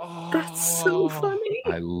 Oh, That's so funny.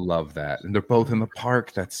 I love that. And they're both in the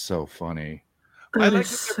park. That's so funny. I That like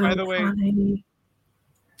is that they're, by the way, funny.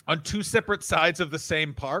 on two separate sides of the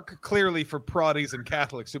same park, clearly for Proddies and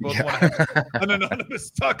Catholics who both want to have an anonymous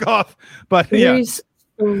tuck off. But There's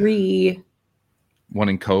three One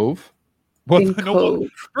in Cove. Well, in Cove.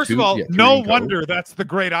 first Two- of all, yeah, three no in Cove. wonder that's the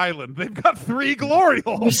Great Island. They've got 3 glory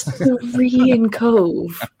There's holes. 3 in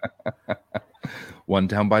Cove. One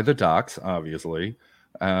down by the docks, obviously.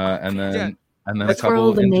 And then That's a couple where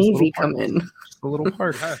all the in just Navy little come parks. in. Just a little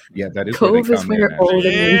park. Yeah, that is Cove where they is come where in, all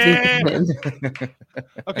the Yeah. Navy come in.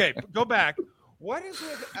 Okay, go back. What is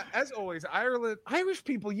it? As always, Irish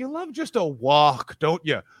people, you love just a walk, don't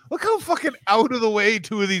you? Look how fucking out of the way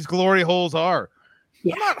 2 of these glory holes are.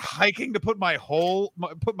 Yeah. I'm not hiking to put my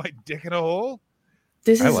dick in a hole.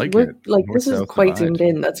 This I is like we're- it. like North this is South quite divide. zoomed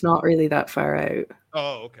in. That's not really that far out.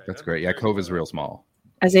 Oh, okay. That's great. Yeah, Cove is real small.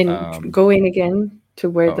 As in, go in again to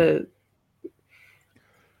where oh.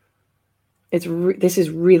 this is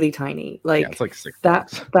really tiny. Like, Yeah, it's like 6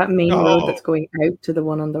 that main Oh. road that's going out to the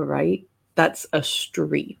one on the right. That's a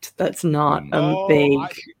street. That's not a Oh, big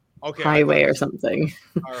highway or something.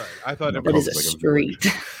 All right, I thought it That was is a like a street.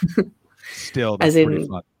 still As that's pretty in-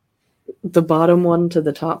 fun. The bottom one to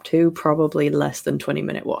the top 2, probably less than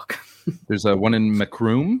 20-minute walk. There's one in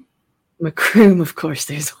Macroom. Macroom, of course,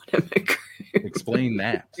 there's one in Macroom. Explain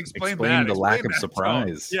that. Explain the that. lack Explain of that,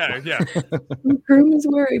 surprise. Tom. Yeah. Macroom is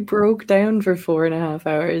where I broke down for 4.5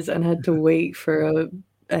 hours and had to wait for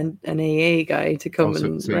an AA guy to come So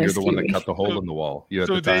and you're the rescue one that me. cut the hole in the wall. You at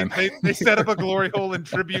So the time. they set up a glory hole in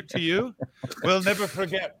tribute to you. We'll never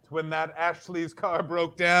forget when that Ashley's car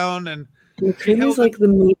broke down and Macroom is like the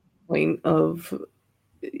main point of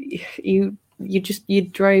you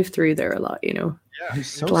drive through there a lot, you know. I'm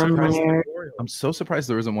so Glenmire. surprised. I'm so surprised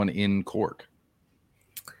there isn't one in Cork.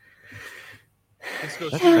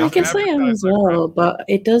 Yeah, I guess I am as well, but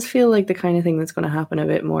it does feel like the kind of thing that's going to happen a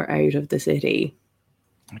bit more out of the city.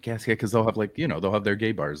 I guess, yeah, because they'll have their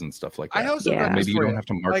gay bars and stuff like that. I also Yeah. got this Maybe you for don't have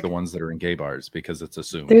to mark Like, the ones that are in gay bars because it's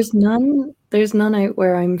assumed. There's none out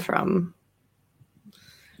where I'm from,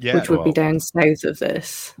 Yeah, which would be well. down south of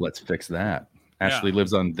this. Let's fix that. Yeah. Ashley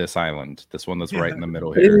lives on this island, this one that's right in the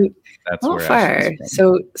middle here. Ooh, That's not where far. Ashley's from.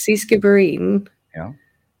 So see Skibbereen. Yeah.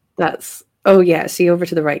 That's see over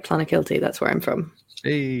to the right, Clonakilty. That's where I'm from.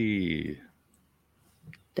 Hey,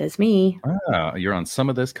 That's me. you're on some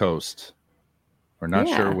of this coast. We're not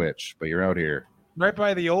Yeah. sure which, but you're out here. right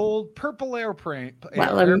by the old purple airplane.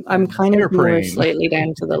 Well, I'm kind of more Airplane. slightly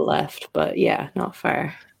down to the left, but yeah, not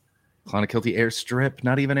far. Clonakilty Airstrip,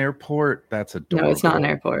 not even airport. That's adorable. No, it's not an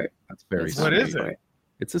airport. That's very It's sweet. What not an is it? airport.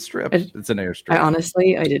 It's a strip. I- It's an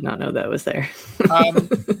airstrip. I did not know that was there.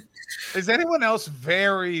 Does anyone else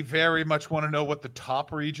very, very much want to know what the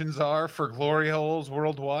top regions are for glory holes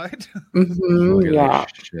worldwide? Look at Yeah,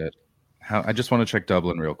 this shit. I just want to check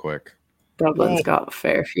Dublin real quick. Dublin's got a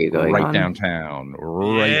fair few going Right on. downtown.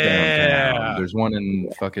 Right Yeah. downtown. There's one in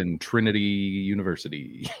fucking Trinity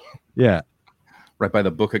University. Yeah. Right by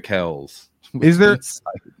the Book of Kells. Is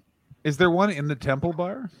there one in the Temple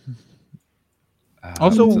Bar?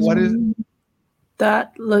 Also, what's this what one? is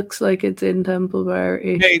That looks like it's in Temple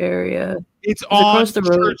Bar-ish Hey, area. it's It's on across the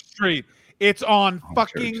road. Church Street. It's on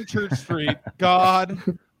fucking Church Street. God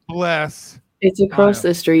bless. It's across Ohio.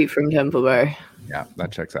 the street from Temple Bar, Yeah,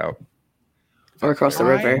 that checks out. or across the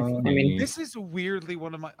river. I mean, This is weirdly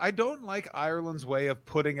one of my. I don't like Ireland's way of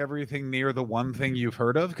putting everything near the one thing you've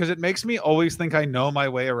heard of because it makes me always think I know my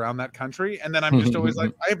way around that country, and then I'm just always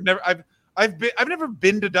like, I've never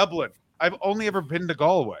been to Dublin. I've only ever been to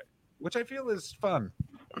Galway, which I feel is fun.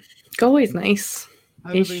 Galway's nice.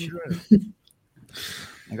 I really Ish. enjoy it.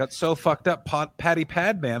 I got so fucked up. Patty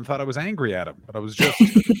Padman thought I was angry at him, but I was just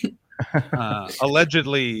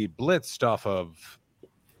allegedly blitzed off of.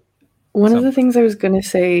 One of the things I was going to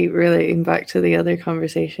say, relating back to the other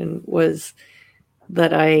conversation, was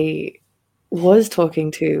that I was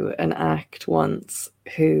talking to an act once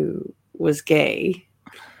who was gay,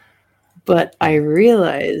 but I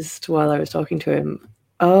realized while I was talking to him,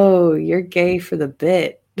 oh, you're gay for the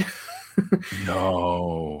bit.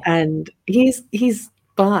 No. And he's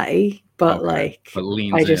bi, but Okay. like But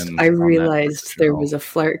leans in I on that realized there original. was a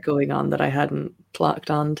flirt going on that I hadn't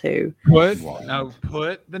clocked onto. Put Wow.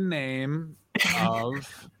 the name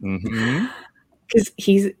of. Mhm. Because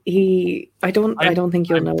I don't think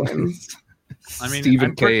you'll know him. I mean, Stephen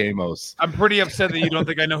I'm K. Amos. I'm pretty upset that you don't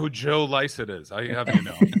think I know who Joe Lycett is. I have you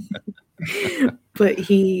know. But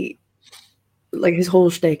he, like, his whole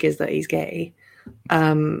shtick is that he's gay.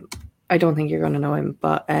 I don't think you're gonna know him,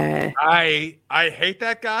 but I hate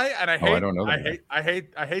that guy, and I hate. I don't know that guy. I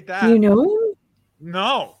hate that. you know him?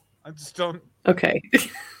 No, I just don't. Okay.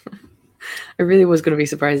 I really was gonna be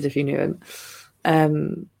surprised if you knew him.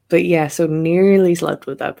 But yeah, so nearly slept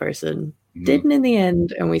with that person. Mhm. Didn't in the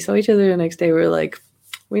end, and we saw each other the next day. We were like,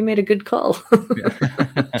 we made a good call.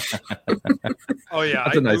 Oh yeah,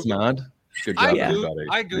 That's a nice nod. Good job, everybody.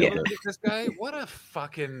 I Very googled good. this guy. What a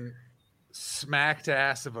fucking smacked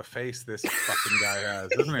ass of a face this fucking guy has,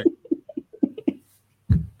 doesn't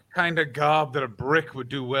he? Kind of gob that a brick would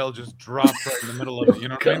do well, just dropped right in the middle of it. You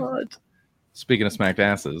know what I mean? God. Speaking of smacked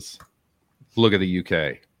asses, look at the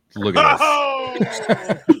UK. Look at this. Oh!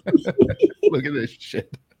 Look at this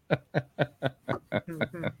shit.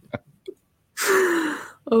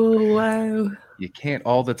 Oh wow. You can't.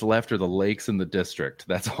 All that's left are the lakes in the district.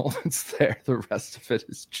 That's all that's there. The rest of it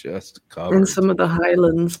is just covered. And some of the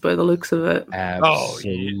Highlands by the looks of it.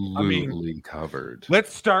 Absolutely covered.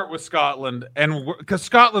 Let's start with Scotland, and because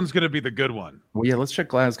Scotland's going to be the good one. Well, yeah. Let's check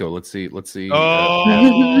Glasgow. Let's see.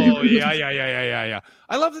 Oh, yeah.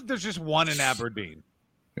 I love that there's just one in Aberdeen.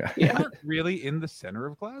 Yeah. Not really in the center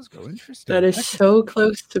of Glasgow. Interesting. That is so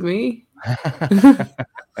close to me.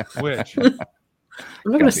 Which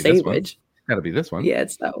I'm not going to say this one. which. Got to be this one. Yeah,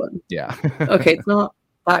 it's that one. Yeah. Okay, it's not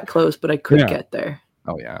that close, but I could Yeah. get there.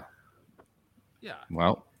 Oh yeah. yeah.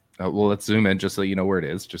 Well, let's zoom in just so you know where it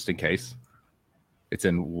is, just in case. It's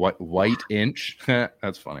in white inch.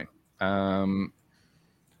 That's funny. And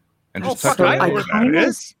Oh just fuck! tuck I it know in. where kinda- that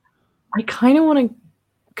is. I kind of want to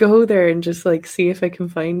go there and just like see if I can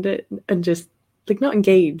find it and just like not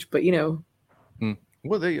engage, but you know,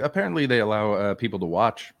 Well, they allow people to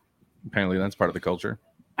watch. Apparently, that's part of the culture.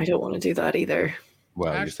 I don't want to do that either.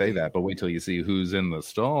 Well, you say Actually- that, but wait till you see who's in the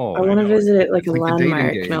stall. I want to know. visit it like It's a like the dating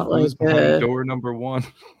landmark, game. not Who's like behind a. door number one.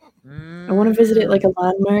 I want to visit it like a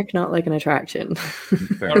landmark, not like an attraction.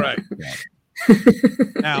 Fair All right. Yeah.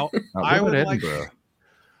 Now Now, I what would about like. Edinburgh?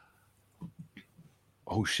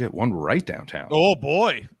 Oh shit! One right downtown. Oh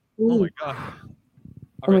boy! Oh Ooh. my god!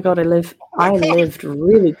 Oh my god, I my God. lived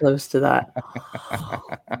really close to that.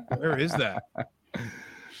 Where is that?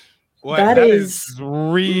 Boy, That is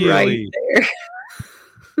really. Right there.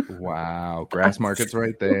 Wow, grass market's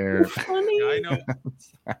right there. Funny. Yeah, I know.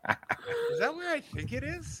 Is that where I think it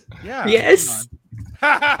is? Yeah. Yes.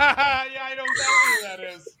 hang on. Yeah, I know exactly where that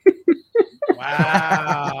is.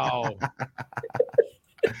 Wow.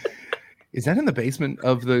 Is that in the basement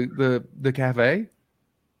of the cafe?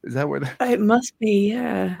 Is that where the, It must be,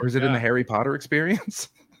 yeah. or is it in Yeah. the Harry Potter experience?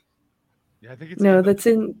 Yeah, I think it's No, that's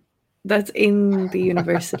in the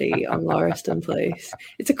university on Lauriston Place.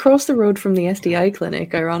 It's across the road from the SDI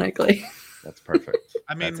clinic, ironically. That's perfect.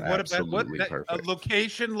 I mean, That's what about what absolutely that, perfect.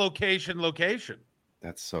 location?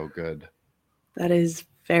 That's so good. That is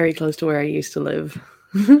very close to where I used to live.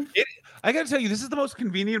 I got to tell you, this is the most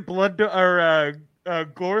convenient glory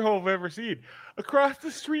hole I've ever seen. Across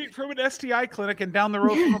the street from an STI clinic and down the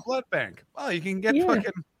road from a blood bank. Well, you can get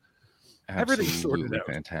fucking everything sorted Absolutely out.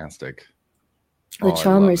 fantastic. The Oh, I love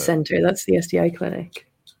Chalmers it. Center, that's the STI clinic.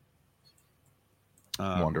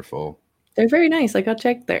 Wonderful. They're very nice. I got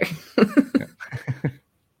checked there.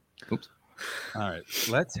 Oops. All right,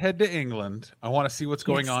 let's head to England. I want to see what's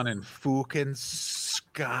going on in fucking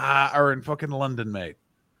fucking London, mate.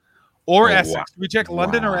 Or Oh, Essex. wow. We check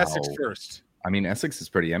London or Essex Wow. first. I mean, Essex is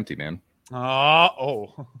pretty empty, man.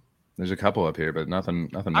 Oh. There's a couple up here, but nothing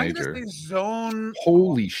I'm major. gonna say zone.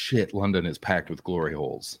 Holy shit, London is packed with glory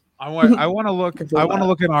holes. I want to look. I want to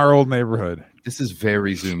look in our old neighborhood. This is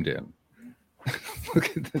very zoomed in.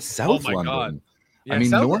 Look at the South my London. God. Yeah, I mean,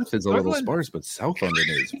 South- North is a North little London- sparse, but South London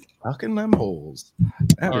is fucking them holes.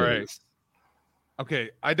 That All right. is.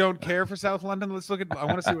 Okay, I don't care for South London. Let's look at. I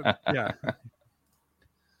want to see what. Yeah.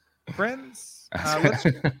 Friends. Let's.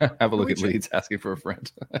 Have a look we at check- Leeds asking for a friend.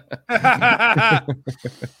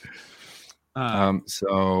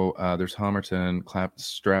 So there's Homerton,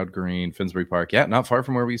 Stroud Green, Finsbury Park. Yeah, not far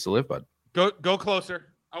from where we used to live, bud. Go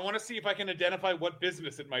closer. I want to see if I can identify what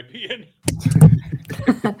business it might be in.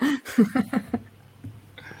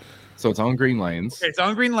 So it's on Green Lanes. Okay, it's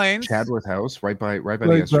on Green Lanes. Chadworth House, right by the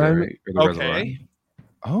Right estuary. or the reservoir. Okay.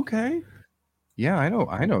 Okay. Yeah, I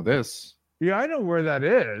know this. Yeah, I know where that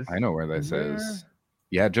is. I know where this Where? is.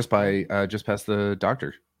 Yeah, just past the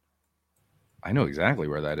doctor. I know exactly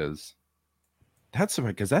where that is. That's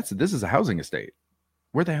because this is a housing estate.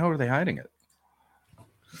 Where the hell are they hiding it?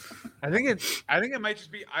 I think it might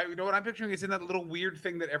just be. You know what I'm picturing? It's in that little weird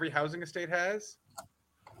thing that every housing estate has.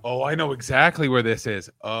 Oh, I know exactly where this is.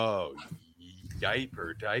 Oh,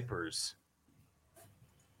 diapers.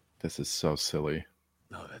 This is so silly.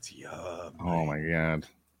 Oh, that's yum. Oh my god.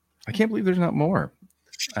 I can't believe there's not more.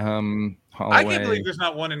 I Holloway, can't believe there's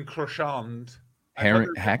not one in Crochand.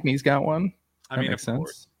 Hackney's got one. I That mean, makes of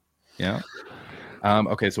course. sense. Yeah.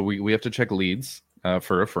 Okay, so we have to check Leeds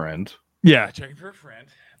for a friend. Yeah, checking for a friend.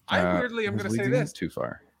 I weirdly am was going to say Leeds this. too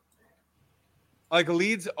far. Like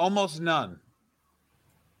Leeds, almost none.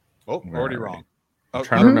 Oh, Where already are we? wrong. I'm Oh,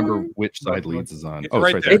 trying to remember which side Look, Leeds is on. it's Oh,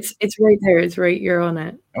 right it's there. right there. It's right there. It's right. You're on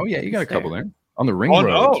it. Oh yeah, you got a It's couple there. there on the ring Oh,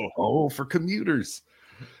 road. no. Oh, for commuters,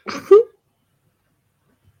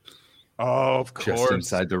 Oh, of just course.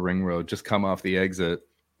 inside the ring road. Just come off the exit.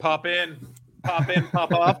 Pop in, pop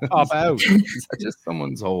off, pop out. Is that just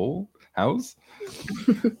someone's whole house?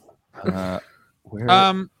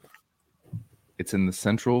 Where? It's in the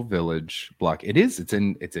Central Village block. It is. It's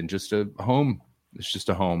in just a home. It's just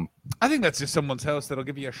a home. I think that's just someone's house that'll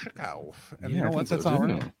give you a shikaw. And you I know think what? so, That's all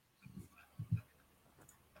too. right.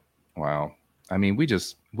 Wow. I mean, we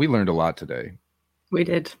learned a lot today. We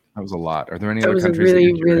did. That was a lot. Are there any That other was a countries? that really,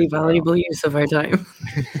 you're really curious about? valuable use of our time.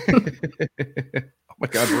 Oh my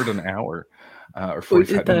god, we're at an hour or We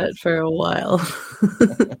 45 did that minutes. for a while.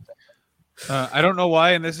 I don't know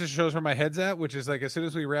why, and this just shows where my head's at, which is like as soon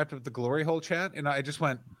as we wrapped up the glory hole chat, and I just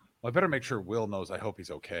went, well, I better make sure Will knows I hope he's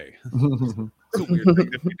okay. It's a weird thing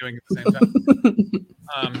to be doing at the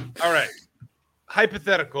same time. All right.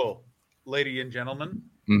 Hypothetical, lady and gentlemen.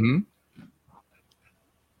 Mm-hmm.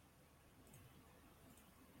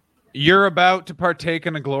 You're about to partake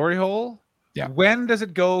in a glory hole. Yeah. When does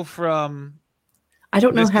it go from I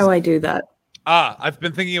don't know This how is- I do that. I've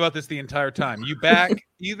been thinking about this the entire time. You back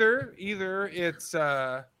either it's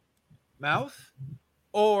mouth,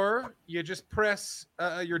 or you just press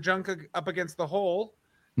your junk up against the hole,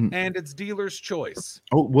 and it's dealer's choice.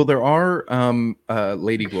 Oh well, there are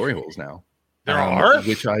lady glory holes now. There are?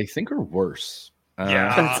 which I think are worse.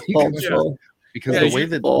 Yeah. That's yeah. awful. because Yeah, the way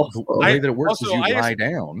that awful. the way that it works Also, is you I lie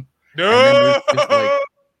down. No. And then there's just, like,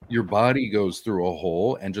 your body goes through a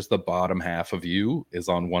hole, and just the bottom half of you is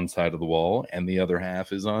on one side of the wall, and the other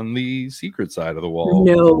half is on the secret side of the wall.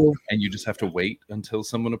 No, And you just have to wait until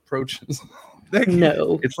someone approaches.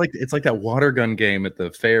 no. It's like that water gun game at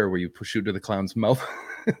the fair where you shoot to the clown's mouth.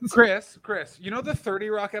 Chris, you know the 30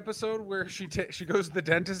 Rock episode where she goes to the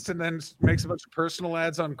dentist and then makes a bunch of personal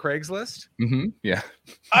ads on Craigslist? Mm-hmm. Yeah.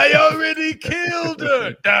 I already killed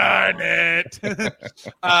her. Darn it.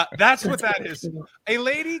 That's what that is. A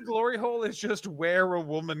lady glory hole is just where a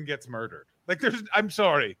woman gets murdered. Like I'm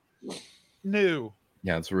sorry. No.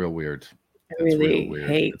 Yeah, it's real weird. I It's real really weird.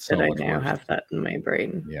 hate It's so that I much now worse. have that in my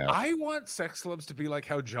brain. Yeah. I want sex clubs to be like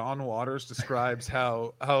how John Waters describes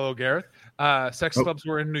how hello Gareth. Sex clubs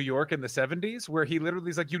were in New York in the 70s, where he literally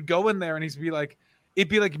is like, you'd go in there and it'd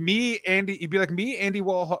be like me, Andy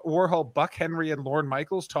Warhol, Buck Henry, and Lorne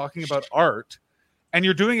Michaels talking about art. And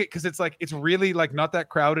you're doing it because it's really like not that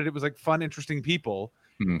crowded. It was like fun, interesting people.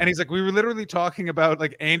 And he's like, we were literally talking about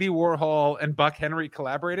like Andy Warhol and Buck Henry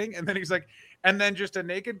collaborating. And then he's like, and then just a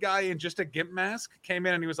naked guy in just a gimp mask came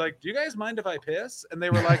in and he was like, do you guys mind if I piss? And they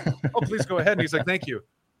were like, oh, please go ahead. And he's like, thank you.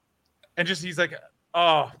 And just, he's like,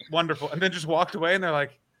 oh, wonderful. And then just walked away and they're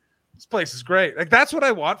like, this place is great. Like, that's what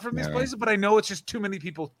I want from these places, but I know it's just too many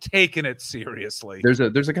people taking it seriously. There's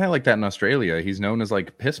a guy like that in Australia. He's known as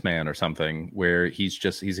like Piss Man or something, where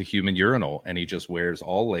he's a human urinal and he just wears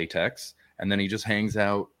all latex and then he just hangs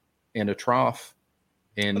out in a trough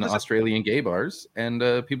in Australian gay bars and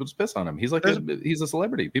people just piss on him. He's like he's a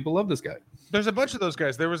celebrity. People love this guy. There's a bunch of those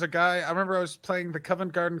guys. There was a guy, I remember I was playing the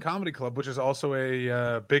Covent Garden Comedy Club, which is also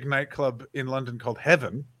a big nightclub in London called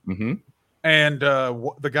Heaven. Mm-hmm. And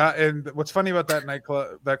the guy, and what's funny about that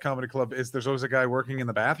nightclub, that comedy club, is there's always a guy working in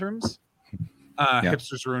the bathrooms.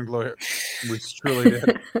 Hipsters ruined glory. We truly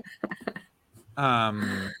did.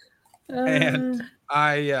 And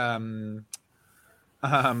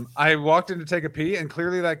I walked in to take a pee, and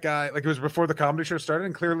clearly that guy, like, it was before the comedy show started,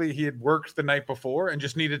 and clearly he had worked the night before and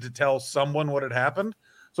just needed to tell someone what had happened.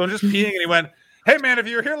 So I'm just peeing, and he went, "Hey man, if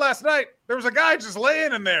you were here last night, there was a guy just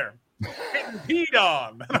laying in there getting peed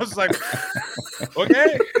on." And I was like,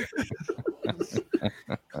 okay.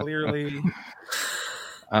 Clearly.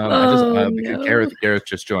 Gareth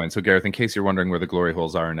just joined. So Gareth, in case you're wondering where the glory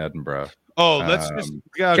holes are in Edinburgh. Oh, let's just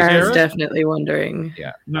Gareth's definitely wondering.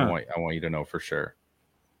 Yeah, no. I want you to know for sure.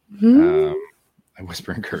 I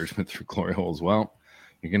whisper encouragement through glory holes. Well,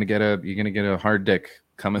 you're gonna get a hard dick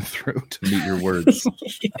coming through to meet your words.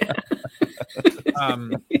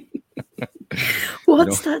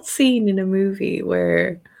 What's that scene in a movie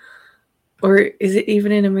where, or is it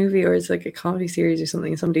even in a movie, or is it like a comedy series or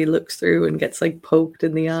something? Somebody looks through and gets like poked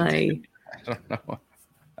in the eye.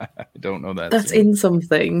 I don't know that. That's scene. in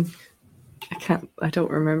something. I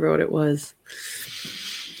don't remember what it was.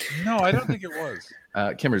 No, I don't think it was.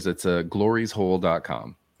 Kimmers, it's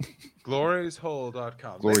glorieshole.com.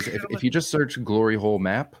 Glorieshole.com. If you just search glory hole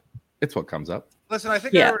map, it's what comes up. Listen, I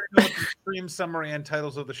think I already know what the stream summary and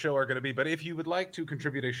titles of the show are going to be, but if you would like to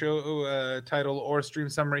contribute a show title or stream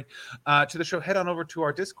summary to the show, head on over to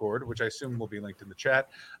our Discord, which I assume will be linked in the chat,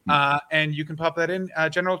 and you can pop that in.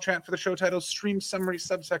 General chat for the show title, stream summary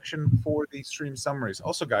subsection for the stream summaries.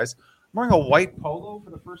 Also, guys, I'm wearing a white polo for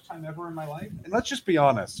the first time ever in my life, and let's just be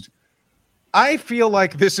honest. I feel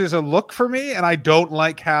like this is a look for me, and I don't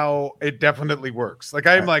like how it definitely works. Like,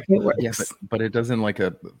 I'm like, yeah, but it doesn't like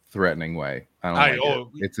a threatening way. I don't like it.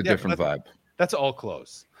 It's a different vibe. That's all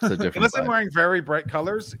close. It's a different Unless vibe. I'm wearing very bright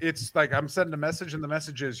colors, it's like I'm sending a message, and the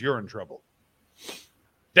message is, "You're in trouble.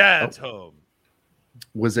 Dad's home."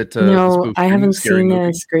 Was it? No, I haven't seen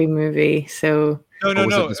a Scream movie, so no.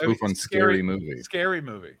 Was it the spoof on Scary Movie? Scary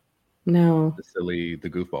Movie. No, the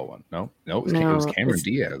goofball one. No, it was Cameron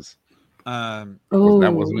Diaz. That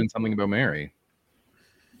wasn't in Something About Mary.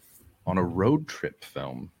 On a road trip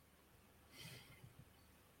film.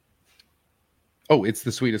 Oh, it's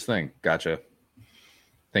The Sweetest Thing. Gotcha.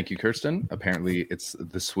 Thank you, Kirsten. Apparently, it's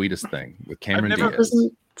The Sweetest Thing with Cameron Diaz. It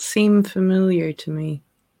doesn't seem familiar to me.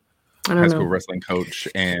 I don't know. High school wrestling coach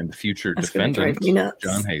and future defendant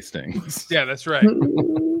John Hastings. Yeah, that's right.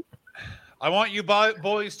 I want you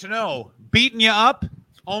boys to know, beating you up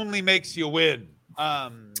only makes you win.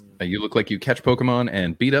 You look like you catch Pokemon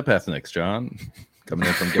and beat up ethnics, John. Coming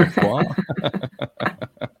in from Gareth.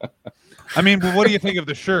 I mean, but what do you think of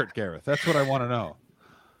the shirt, Gareth? That's what I want to know.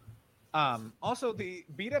 Also, the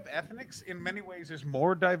beat up ethnics in many ways is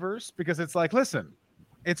more diverse because it's like, listen,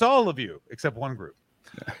 it's all of you except one group.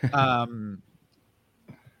 I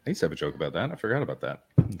used to have a joke about that. I forgot about that.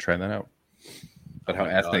 Try that out. But how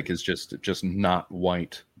ethnic is just not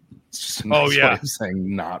white. It's just a nice way of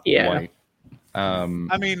saying not white. I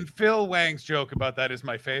mean, Phil Wang's joke about that is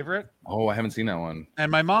my favorite. Oh, I haven't seen that one. And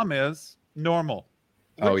my mom is normal.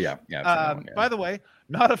 Which, by the way,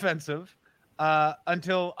 not offensive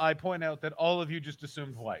until I point out that all of you just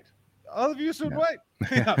assumed white. All of you assumed white.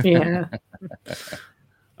 Yeah.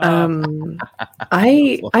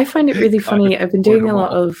 I find it really funny. I've been doing a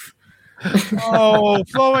lot of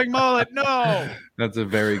flowing mullet. No, that's a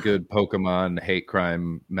very good Pokemon hate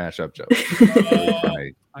crime mashup joke.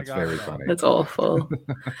 It's very funny. That's awful.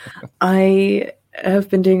 I have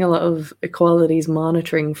been doing a lot of equalities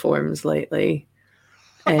monitoring forms lately,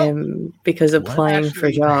 because applying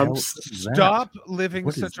for jobs. Stop living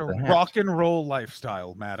such a rock and roll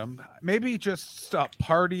lifestyle, madam. Maybe just stop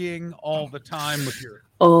partying all the time with your.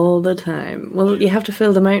 All the time. Well, you have to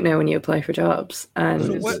fill them out now when you apply for jobs.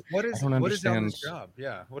 And so what is on this job?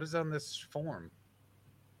 Yeah, what is on this form?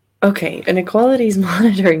 Okay, an equalities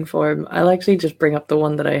monitoring form. I'll actually just bring up the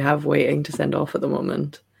one that I have waiting to send off at the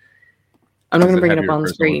moment. I'm not Does going to bring have it up your on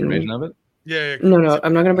personal screen. information of it? Yeah. No,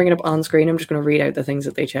 I'm not going to bring it up on screen. I'm just going to read out the things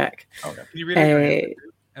that they check. Okay. Can you read out your answer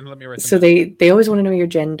and let me write them So down? they always want to know your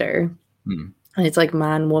gender. Hmm. And it's like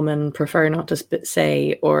man, woman, prefer not to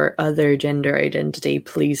say, or other gender identity,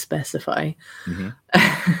 please specify.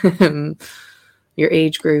 Mhm. Your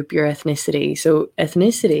age group, your ethnicity. So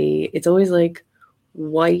ethnicity, it's always like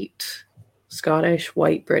white, Scottish,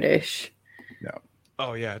 white, British,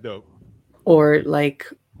 Oh yeah, no. or like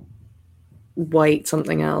white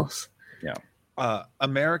something else.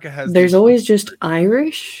 America has. There's these- always just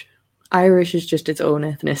Irish. Irish is just its own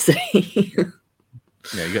ethnicity.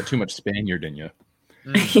 Yeah, you got too much Spaniard in you.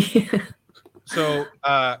 So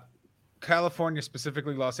California,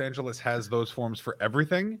 specifically Los Angeles, has those forms for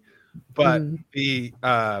everything, but the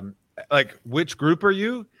like, which group are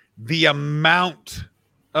you? The amount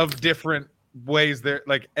of different ways there,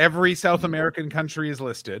 like every South American country is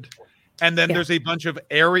listed, and then there's a bunch of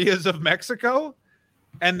areas of Mexico,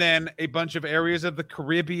 and then a bunch of areas of the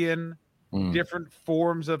Caribbean, different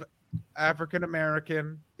forms of African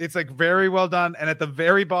American. It's like very well done, and at the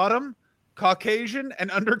very bottom, Caucasian,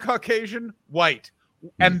 and under Caucasian, white.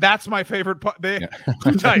 And that's my favorite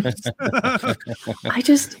types.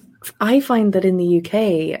 I find that in the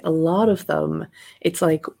UK, a lot of them, it's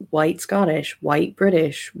like white Scottish, white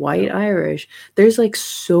British, white Irish. There's like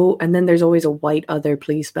and then there's always a white other,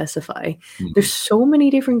 please specify. There's so many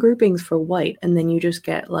different groupings for white, and then you just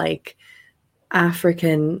get like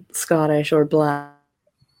African, Scottish, or black.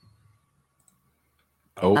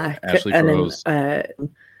 Oh, Ashley froze.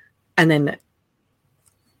 And then,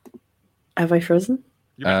 have I frozen?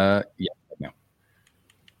 Yeah, no.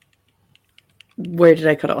 Where did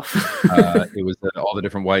I cut off? It was all the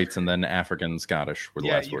different whites, and then African, Scottish were the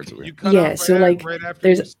last words that we. So like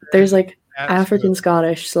there's like African,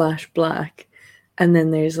 Scottish / black, and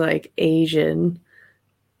then there's like Asian,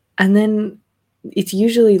 and then it's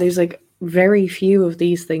usually there's like very few of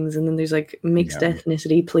these things, and then there's like mixed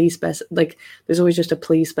ethnicity, please like there's always just a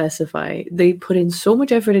please specify. They put in so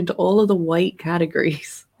much effort into all of the white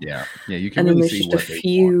categories. Yeah, you can and then really there's see just a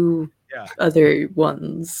few other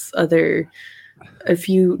ones, a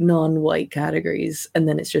few non-white categories, and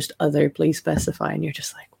then it's just other, please specify, and you're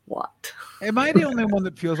just like, what? Am I the only one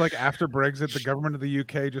that feels like after Brexit, the government of the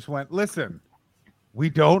UK just went, listen, we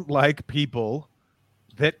don't like people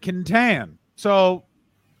that can tan, so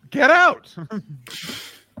get out.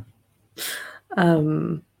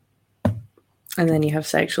 And then you have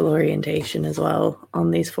sexual orientation as well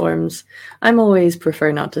on these forms. I'm always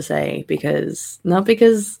prefer not to say, not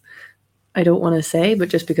because I don't want to say, but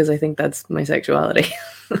just because I think that's my sexuality.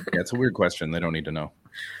 Yeah, it's a weird question. They don't need to know.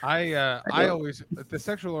 I always, the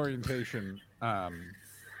sexual orientation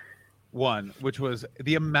one, which was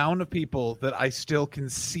the amount of people that I still can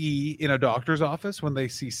see in a doctor's office when they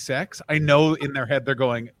see sex. I know in their head they're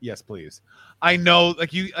going, yes, please. I know,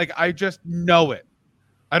 I just know it.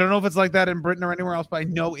 I don't know if it's like that in Britain or anywhere else, but I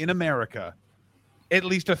know in America, at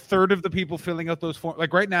least a third of the people filling out those forms,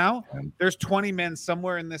 like right now, there's 20 men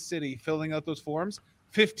somewhere in this city filling out those forms.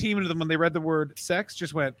 15 of them, when they read the word sex,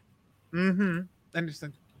 just went, and just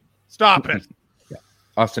think, stop it. Yeah.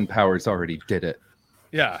 Austin Powers already did it.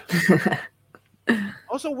 Yeah.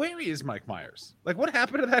 Also, where is Mike Myers? Like, what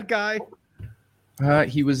happened to that guy?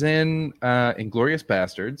 He was in Inglourious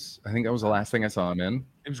Bastards. I think that was the last thing I saw him in.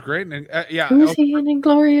 It was great. And, yeah. Who was he in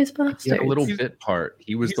Inglourious Bastards? He had a little bit part.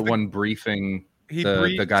 He was the one briefing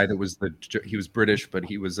the guy that was he was British, but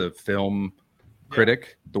he was a film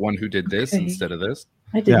critic, the one who did this instead of this.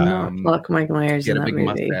 I did not block Mike Myers in that movie. He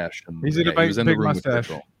had a big mustache. And, he was in the room mustache.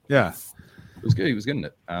 With yeah. It was good. He was good in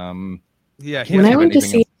it. Yeah. When I went to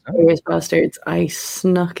see Inglourious Bastards, I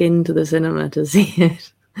snuck into the cinema to see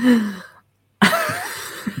it.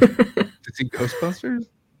 To see Ghostbusters?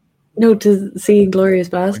 No, to see Inglourious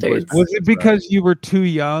Bastards. Was it because you were too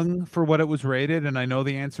young for what it was rated? And I know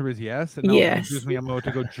the answer is yes. And yes. I'm going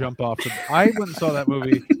to go jump off. I went and saw that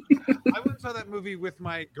movie. I went and saw that movie with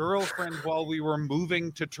my girlfriend while we were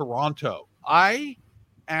moving to Toronto.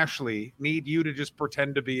 Ashley, need you to just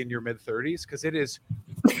pretend to be in your mid-30s because it is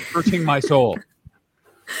hurting my soul.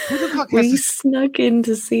 We snuck in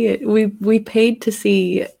to see it. We paid to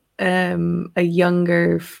see a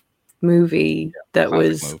younger movie that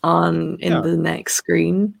was on in the next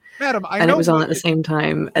screen. Madam, I and know it was on at the same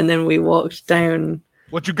time. And then we walked down.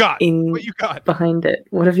 What you got? What you got behind it?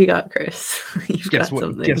 What have you got, Chris? Guess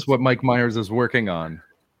what Mike Myers is working on.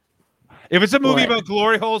 If it's a movie about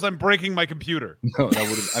glory holes, I'm breaking my computer. No, that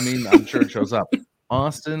would have. I mean, I'm sure it shows up.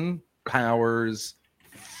 Austin Powers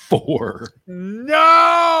 4.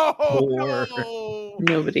 No. 4.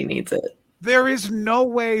 Nobody needs it. There is no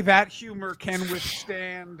way that humor can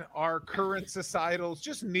withstand our current societals.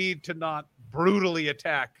 Just need to not brutally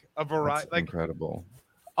attack a variety. That's Like incredible.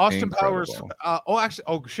 Austin Powers.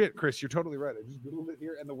 Incredible. Shit, Chris, you're totally right. I just googled it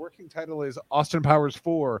here, and the working title is Austin Powers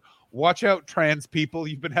 4. Watch out, trans people!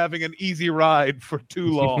 You've been having an easy ride for too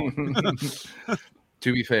long.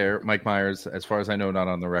 To be fair, Mike Myers, as far as I know, not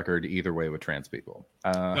on the record either way with trans people.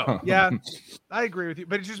 No, yeah, I agree with you.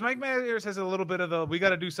 But it's just Mike Myers has a little bit of the we got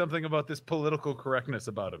to do something about this political correctness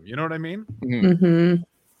about him. You know what I mean? Mm-hmm.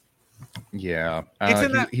 Yeah.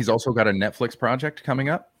 He's also got a Netflix project coming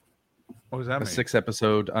up. What was that? A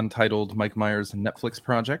 6-episode untitled Mike Myers Netflix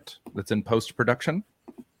project that's in post-production.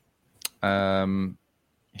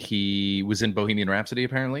 He was in Bohemian Rhapsody,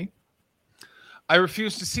 apparently. I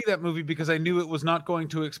refused to see that movie because I knew it was not going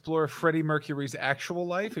to explore Freddie Mercury's actual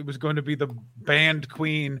life. It was going to be the band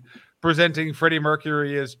Queen presenting Freddie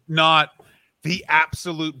Mercury as not the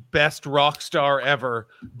absolute best rock star ever,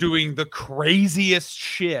 doing the craziest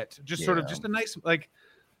shit. Just sort of just a nice, like,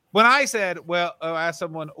 when I said, well, I asked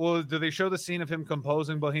someone, well, do they show the scene of him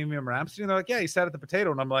composing Bohemian Rhapsody? And they're like, yeah, he sat at the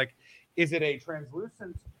potato. And I'm like, is it a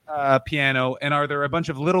translucent piano? And are there a bunch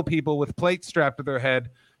of little people with plates strapped to their head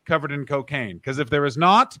covered in cocaine? Because if there is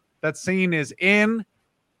not, that scene is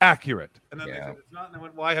inaccurate. And then they said it's not, and I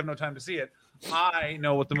went, well, I have no time to see it. I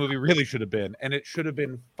know what the movie really should have been, and it should have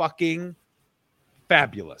been fucking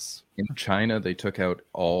fabulous. In China, they took out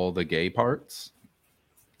all the gay parts.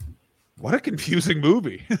 What a confusing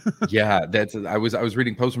movie. Yeah, I was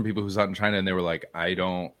reading posts from people who saw it in China, and they were like, I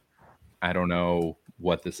don't know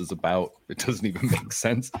what this is about. It doesn't even make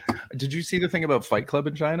sense. Did you see the thing about Fight Club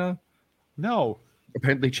in China? No.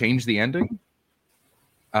 Apparently changed the ending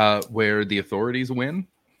where the authorities win.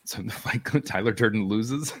 So the Fight Club, Tyler Durden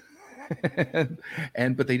loses.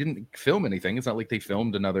 But they didn't film anything. It's not like they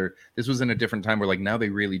filmed another. This was in a different time where like now they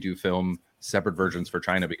really do film separate versions for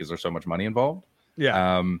China because there's so much money involved.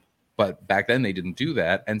 Yeah. But back then they didn't do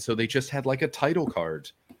that. And so they just had like a title card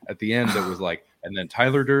at the end that was like, and then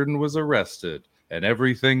Tyler Durden was arrested and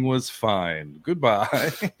everything was fine.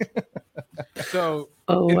 Goodbye. So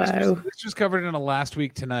it's just covered in a Last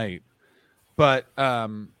Week Tonight. But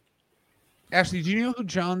Ashley, do you know who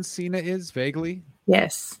John Cena is vaguely?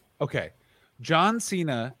 Yes. Okay. John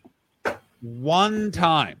Cena one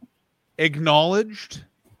time acknowledged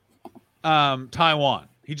Taiwan.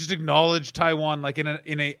 He just acknowledged Taiwan like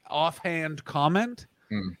in a offhand comment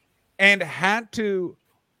and had to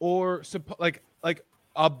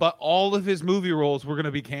but all of his movie roles were going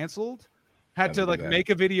to be canceled. Had to like make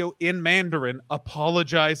a video in Mandarin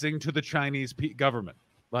apologizing to the Chinese government.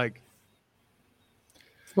 Like,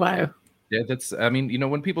 wow. Yeah, that's. I mean, you know,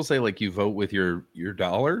 when people say like you vote with your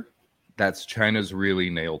dollar, that's China's really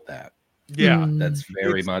nailed that. Yeah, that's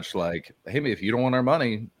very much like, hey, if you don't want our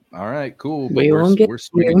money, all right, cool. But we're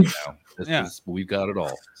swinging now. We've got it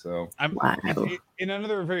all. So in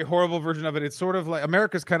another very horrible version of it, it's sort of like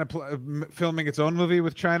America's kind of filming its own movie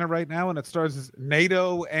with China right now, and it stars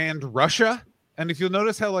NATO and Russia. And if you'll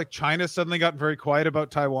notice how like China suddenly got very quiet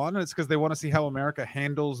about Taiwan, and it's because they want to see how America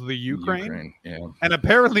handles the Ukraine. Yeah. And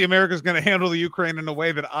apparently America's going to handle the Ukraine in a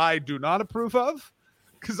way that I do not approve of,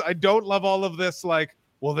 because I don't love all of this. Like,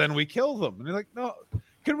 well, then we kill them. And you're like, no,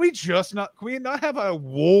 can we not have a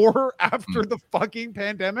war after the fucking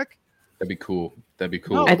pandemic? That'd be cool.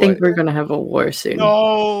 No, I think we're going to have a war soon.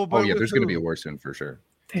 No, but there's going to be a war soon for sure.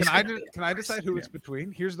 Can I decide who it's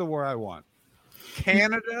between? Here's the war I want.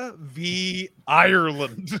 Canada v.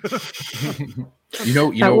 Ireland.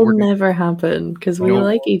 That will never happen because we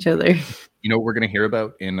like each other. You know what we're going to hear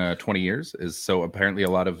about in 20 years is so apparently a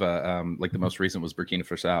lot of like the most recent was Burkina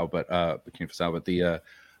Faso, but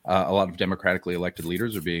a lot of democratically elected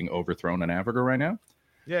leaders are being overthrown in Africa right now.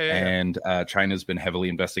 And China's been heavily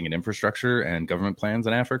investing in infrastructure and government plans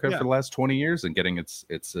in Africa for the last 20 years and getting its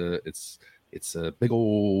big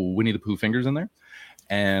old Winnie the Pooh fingers in there.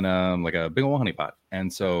 And like a big old honeypot.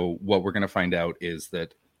 And so what we're going to find out is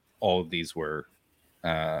that all of these were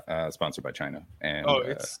sponsored by China. And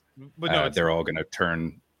they're all going to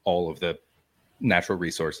turn all of the natural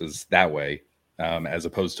resources that way, as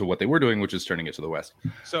opposed to what they were doing, which is turning it to the West.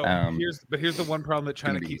 So here's the one problem that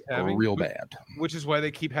China keeps having. Real bad. Which is why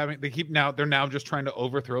they're now just trying to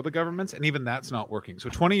overthrow the governments. And even that's not working. So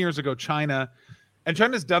 20 years ago, China's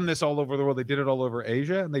done this all over the world. They did it all over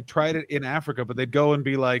Asia, and they tried it in Africa, but they'd go and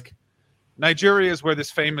be like, Nigeria is where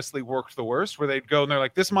this famously worked the worst, where they'd go and they're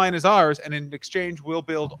like, this mine is ours, and in exchange, we'll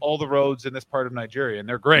build all the roads in this part of Nigeria, and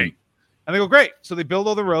they're great. And they go, great. So they build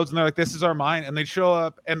all the roads, and they're like, this is our mine, and they show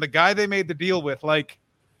up, and the guy they made the deal with, like,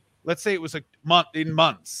 let's say it was in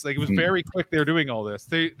months. Like, it was very quick they were doing all this.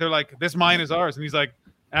 They're like, this mine is ours, and he's like,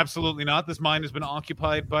 Absolutely not. This mine has been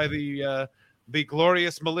occupied by the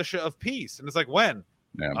glorious militia of peace. And it's like, when?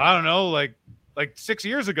 Yeah. I don't know, like 6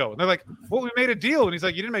 years ago. And they're like, well, we made a deal. And he's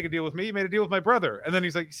like, you didn't make a deal with me. You made a deal with my brother. And then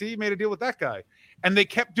he's like, see, you made a deal with that guy. And they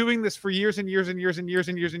kept doing this for years and years and years and years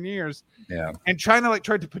and years and years. Yeah. And China like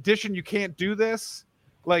tried to petition, you can't do this.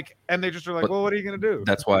 Like, and they just are like, well, what are you going to do?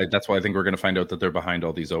 That's why I think we're going to find out that they're behind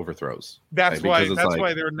all these overthrows. That's right?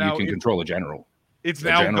 why they're now. You can control a general. It's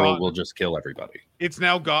The now general will just kill everybody. It's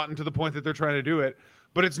now gotten to the point that they're trying to do it,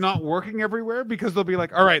 but it's not working everywhere because they'll be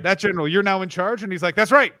like, all right, that general, you're now in charge. And he's like,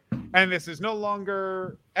 that's right. And this is no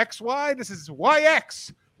longer XY. This is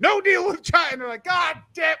YX. No deal with China. And they're like, God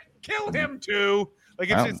damn, kill him too.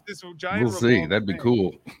 Like, it's just this giant. We'll see. That'd be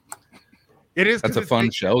cool. It is. That's a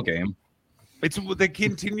fun shell game. It's they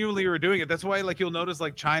continually are doing it. That's why, like, you'll notice,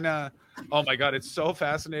 like, China. Oh my God, it's so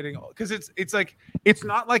fascinating because it's like it's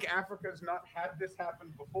not like Africa's not had this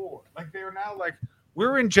happen before. Like, they're now like,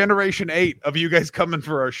 we're in generation 8 of you guys coming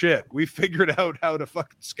for our shit. We figured out how to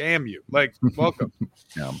fucking scam you. Like, welcome.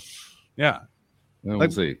 Yeah. We'll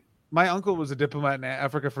Like, see. My uncle was a diplomat in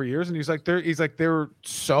Africa for years, and they're way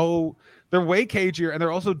cagier, and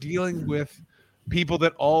they're also dealing with people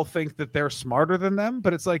that all think that they're smarter than them,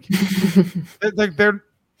 but it's like he's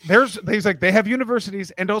like, they have universities,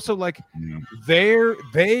 and also like they're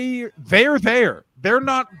there. They're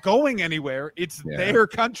not going anywhere. It's their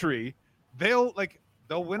country. They'll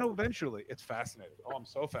win eventually. It's fascinating. Oh, I'm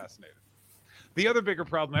so fascinated. The other bigger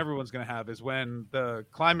problem everyone's going to have is when the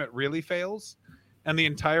climate really fails and the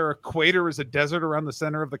entire equator is a desert around the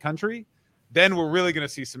center of the country. Then we're really going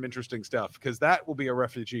to see some interesting stuff, because that will be a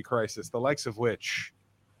refugee crisis, the likes of which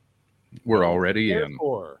we're already in.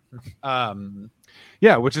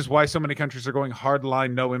 Which is why so many countries are going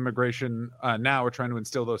hardline, no immigration now. We're trying to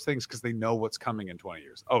instill those things because they know what's coming in 20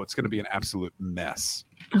 years. Oh, it's going to be an absolute mess.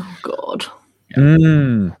 Oh, God.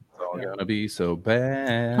 It's all going to be so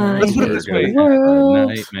bad. Let's put it this way.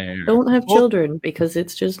 World, don't have children because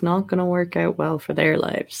it's just not going to work out well for their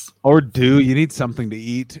lives. Or do you need something to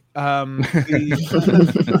eat? I mean,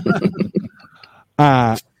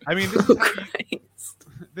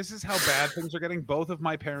 this is how bad things are getting. Both of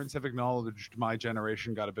my parents have acknowledged my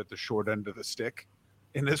generation got a bit the short end of the stick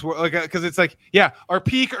in this world. Like, because it's like, our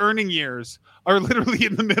peak earning years are literally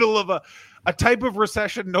in the middle of a type of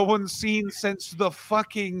recession no one's seen since the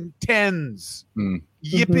fucking tens.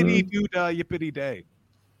 Yippity doo dah, yippity day.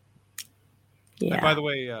 Yeah. And by the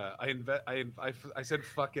way, I said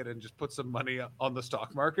fuck it and just put some money on the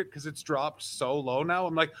stock market because it's dropped so low now.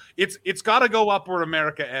 I'm like, it's got to go up where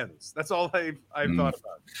America ends. That's all I've thought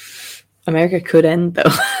about. America could end, though.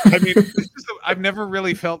 I mean, I've never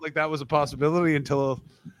really felt like that was a possibility until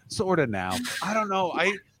sort of now. I don't know.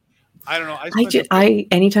 I don't know.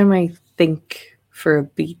 Anytime I think for a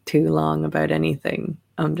beat too long about anything,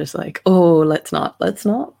 I'm just like, oh, let's not. I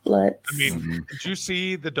mean, did you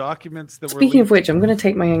see the documents that were... Speaking of which, I'm going to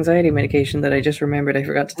take my anxiety medication that I just remembered I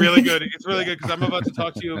forgot to take. Really good. It's really good because I'm about to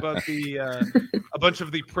talk to you about a bunch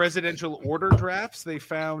of the presidential order drafts they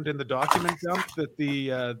found in the document dump that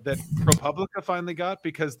that ProPublica finally got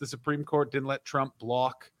because the Supreme Court didn't let Trump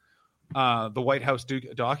block the White House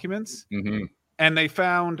documents. Mm-hmm. And they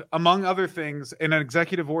found, among other things, in an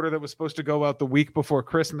executive order that was supposed to go out the week before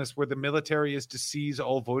Christmas, where the military is to seize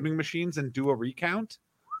all voting machines and do a recount.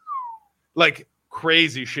 Like,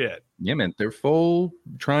 crazy shit. Yeah, man, they're full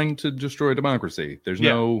trying to destroy democracy.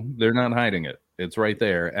 They're not hiding it. It's right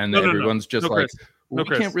there. And everyone's just like, we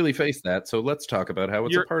can't really face that. So let's talk about how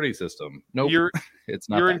it's a party system. Nope, it's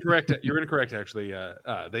not. You're incorrect. You're incorrect, actually.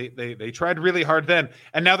 They tried really hard then,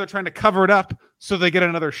 and now they're trying to cover it up so they get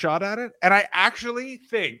another shot at it. And I actually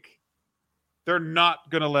think they're not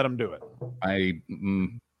going to let them do it.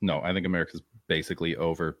 No, I think America's basically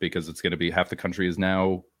over because it's going to be half the country is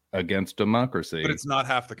now against democracy. But it's not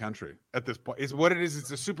half the country at this point. It's what it is.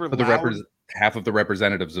 It's a super loud... half of the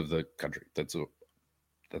representatives of the country. That's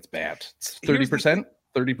bad. It's 30%.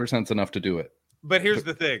 30% is enough to do it. But here's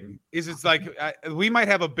the thing: it's like we might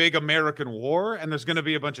have a big American war, and there's going to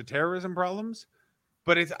be a bunch of terrorism problems.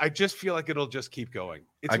 But I just feel like it'll just keep going.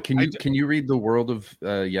 Can you read The World of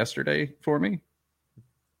Yesterday for me?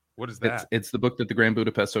 What is that? It's the book that the Grand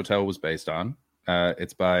Budapest Hotel was based on.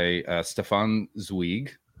 It's by Stefan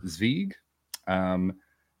Zweig, and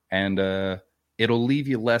it'll leave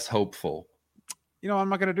you less hopeful. I'm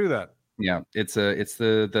not going to do that. Yeah, it's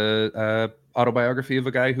the autobiography of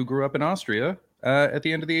a guy who grew up in Austria at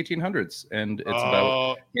the end of the 1800s, and it's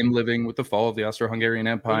about him living with the fall of the Austro-Hungarian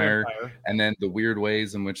Empire, and then the weird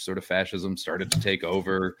ways in which sort of fascism started to take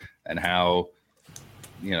over, and how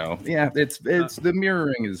it's the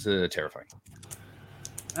mirroring is terrifying.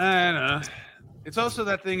 I don't know. It's also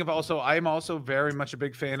that thing of I'm also very much a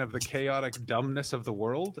big fan of the chaotic dumbness of the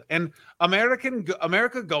world. And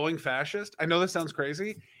America going fascist, I know this sounds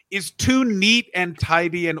crazy, is too neat and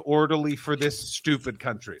tidy and orderly for this stupid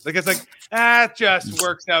country. Like, it's like, it just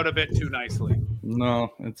works out a bit too nicely.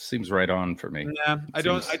 No, it seems right on for me. Yeah, I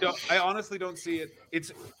honestly don't see it.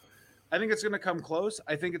 I think it's going to come close.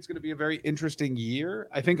 I think it's going to be a very interesting year.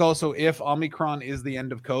 I think also if Omicron is the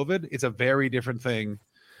end of COVID, it's a very different thing.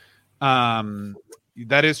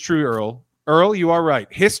 That is true, Earl. Earl, you are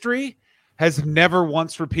right. History has never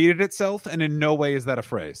once repeated itself, and in no way is that a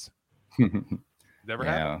phrase. Never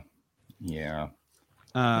happened. Yeah.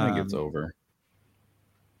 I think it's over.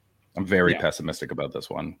 I'm very pessimistic about this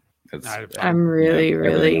one. I'm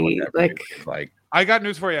really like I got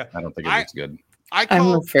news for you. I don't think it's good.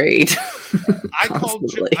 I'm afraid. I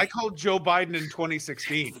called Joe Biden in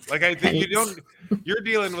 2016. Like, I think you're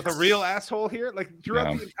dealing with a real asshole here. Like,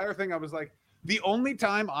 throughout the entire thing, I was like, the only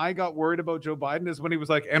time I got worried about Joe Biden is when he was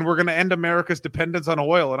like, and we're going to end America's dependence on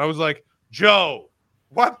oil. And I was like, Joe,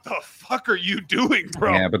 what the fuck are you doing,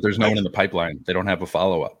 bro? Yeah, but there's no one in the pipeline. They don't have a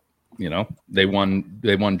follow-up. You know, they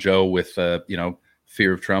won Joe with,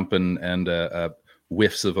 fear of Trump and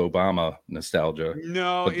whiffs of Obama nostalgia.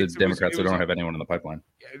 No, but the Democrats don't have anyone in the pipeline.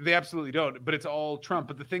 They absolutely don't. But it's all Trump.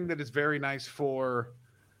 But the thing that is very nice for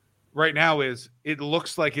right now is it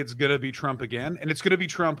looks like it's going to be Trump again. And it's going to be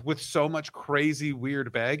Trump with so much crazy,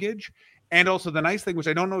 weird baggage. And also the nice thing, which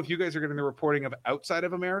I don't know if you guys are getting the reporting of outside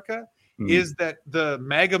of America, is that the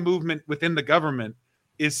MAGA movement within the government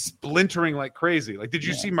is splintering like crazy. Like, did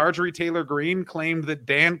you see Marjorie Taylor Greene claimed that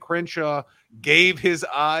Dan Crenshaw gave his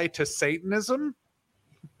eye to Satanism?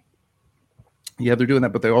 Yeah, they're doing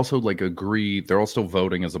that, but they also agree. They're all still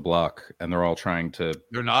voting as a bloc, and they're all trying to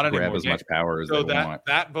grab as much power as they want.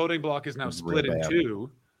 That voting bloc is now split in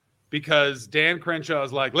two because Dan Crenshaw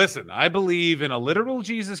is like, listen, I believe in a literal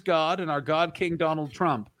Jesus God and our God King Donald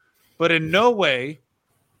Trump, but in no way,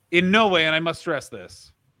 and I must stress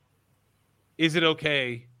this, is it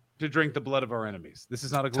okay to drink the blood of our enemies? This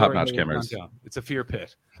is not a top-notch Kimmers. It's a fear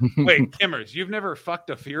pit. Wait, Kimmers, you've never fucked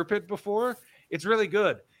a fear pit before? It's really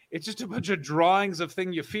good. It's just a bunch of drawings of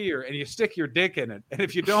thing you fear, and you stick your dick in it. And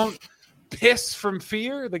if you don't piss from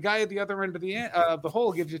fear, the guy at the other end of the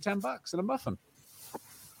hole gives you $10 and a muffin.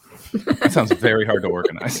 That sounds very hard to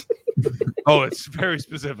organize. Oh, it's very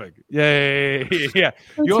specific. Yeah.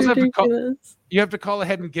 You also have to call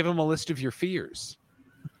ahead and give him a list of your fears.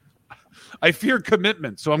 I fear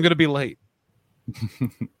commitment, so I'm going to be late.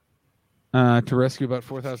 To rescue about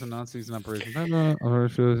 4,000 Nazis in operation. I'm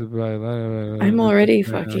already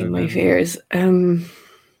fucking my fears. What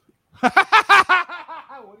do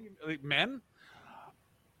you like, men?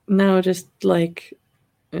 No, just like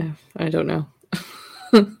I don't know.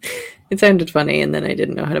 It sounded funny, and then I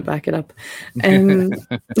didn't know how to back it up. I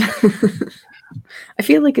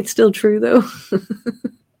feel like it's still true, though.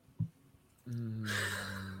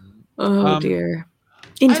 Oh dear.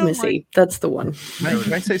 Intimacy, that's the one.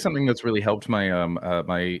 Can I say something that's really helped my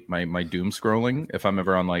my doom scrolling if I'm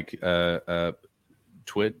ever on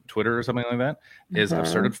Twitter or something like that? Is I've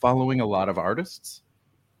started following a lot of artists.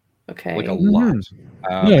 Okay. Like a lot.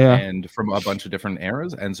 And from a bunch of different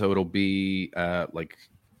eras. And so it'll be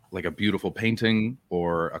like a beautiful painting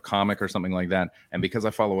or a comic or something like that. And because I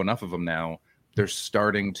follow enough of them now, they're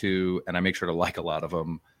starting to, and I make sure to like a lot of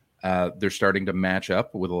them, they're starting to match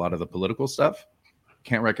up with a lot of the political stuff.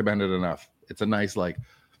 Can't recommend it enough. It's a nice,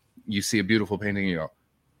 you see a beautiful painting and you go,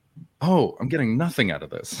 oh, I'm getting nothing out of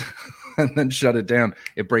this. And then shut it down.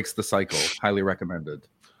 It breaks the cycle. Highly recommended.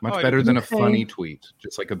 Much better than a funny tweet.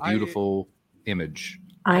 Just like a beautiful image.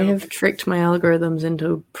 I have tricked my algorithms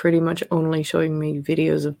into pretty much only showing me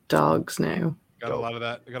videos of dogs now. Got a lot of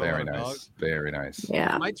that. Very nice. Very nice.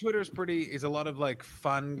 Yeah. My Twitter is a lot of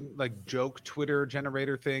fun, joke Twitter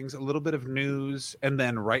generator things, a little bit of news, and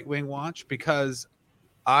then right-wing watch, because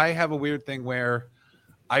I have a weird thing where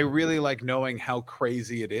I really like knowing how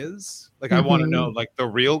crazy it is. I want to know the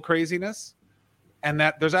real craziness, and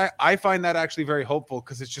I find that actually very hopeful,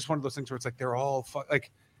 because it's just one of those things where it's they're all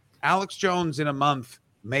Alex Jones in a month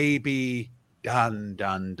may be done.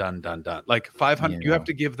 500. You have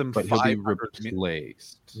to give them 500. He'll be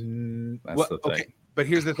replaced. That's the thing. Okay. But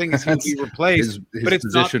here's the thing: is he'll be replaced. His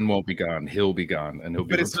position won't be gone. He'll be gone, and he'll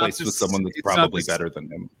be replaced with someone that's probably better than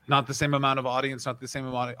him. Not the same amount of audience, not the same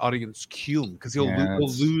amount of audience cume, because he'll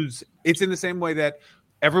lose. It's in the same way that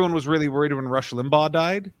everyone was really worried when Rush Limbaugh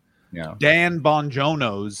died. Yeah, Dan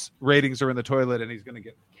Bonjono's ratings are in the toilet, and he's going to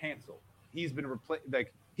get canceled. He's been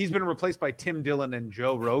replaced by Tim Dillon and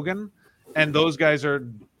Joe Rogan, and those guys are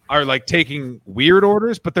taking weird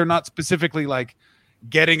orders, but they're not specifically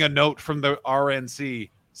getting a note from the RNC.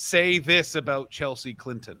 Say this about Chelsea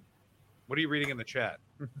Clinton. What are you reading in the chat?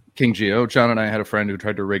 King Geo, John and I had a friend who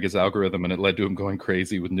tried to rig his algorithm, and it led to him going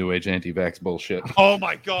crazy with New Age anti-vax bullshit. Oh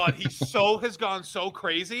my God, he has gone so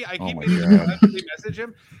crazy. I keep meaning to message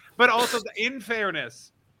him, but also in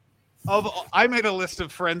fairness, I made a list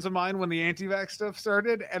of friends of mine when the anti-vax stuff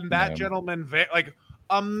started, and that gentleman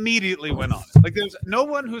immediately went on. Like, there's no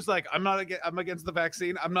one who's like, I'm against the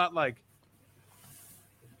vaccine. I'm not like,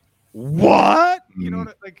 what? You know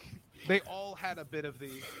what? Like, they all had a bit of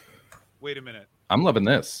the. Wait a minute. I'm loving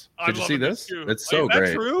this. Did you see this? It's so great. Is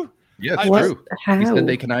that true? Yeah, it's true. He said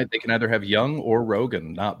they can either have Young or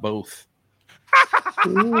Rogan, not both.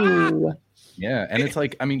 Ooh. Yeah, and it's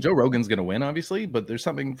like, I mean, Joe Rogan's gonna win, obviously, but there's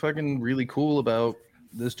something fucking really cool about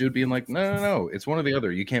this dude being like, no, it's one or the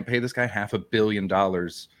other. You can't pay this guy $500 million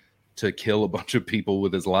to kill a bunch of people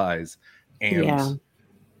with his lies, and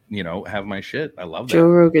have my shit. I love that. Joe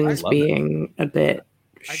Rogan is being a bit.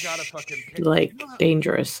 I gotta fucking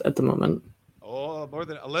dangerous at the moment. Oh, more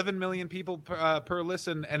than 11 million people per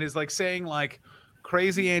listen, and is like saying like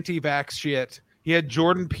crazy anti-vax shit. He had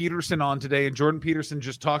Jordan Peterson on today, and Jordan Peterson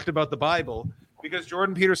just talked about the Bible because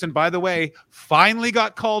Jordan Peterson, by the way, finally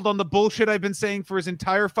got called on the bullshit I've been saying for his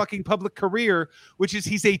entire fucking public career, which is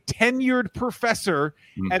he's a tenured professor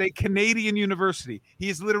at a Canadian university. He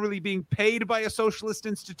is literally being paid by a socialist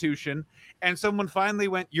institution, and someone finally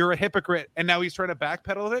went, "You're a hypocrite," and now he's trying to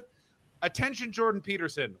backpedal it. Attention, Jordan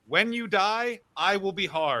Peterson. When you die, I will be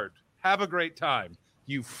hard. Have a great time,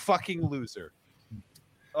 you fucking loser.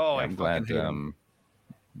 Oh, I'm glad. I'm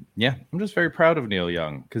just very proud of Neil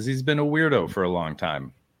Young because he's been a weirdo for a long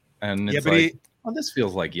time, and it's this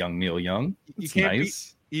feels like young Neil Young. It's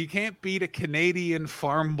nice. You can't beat a Canadian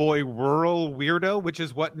farm boy rural weirdo, which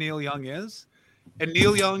is what Neil Young is. And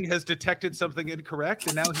Neil Young has detected something incorrect,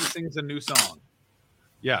 and now he sings a new song.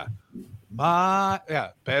 Yeah.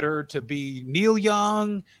 Better to be Neil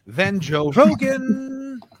Young than Joe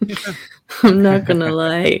Rogan. I'm not gonna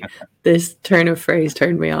lie, this turn of phrase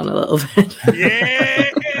turned me on a little bit. Yeah.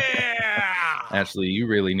 Ashley, you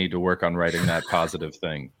really need to work on writing that positive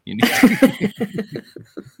thing. You need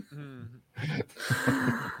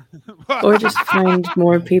or just find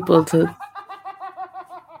more people to.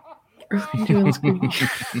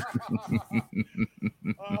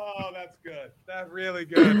 Oh, that's good. That's really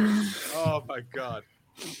good. Oh my God.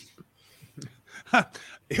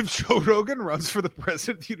 If Joe Rogan runs for the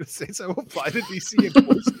president of the United States, I will fly to DC and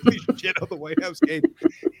forcibly shit on the White House gate.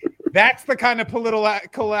 That's the kind of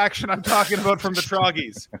political action I'm talking about from the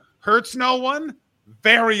Troggies. Hurts no one.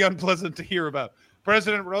 Very unpleasant to hear about.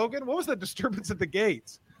 President Rogan, what was that disturbance at the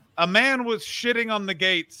gates? A man was shitting on the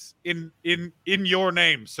gates in your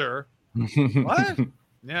name, sir. What?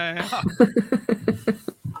 Yeah.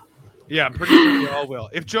 Yeah, I'm pretty sure we all will.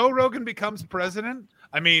 If Joe Rogan becomes president,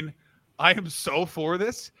 I mean, I am so for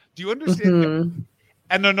this. Do you understand?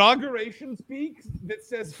 An inauguration speech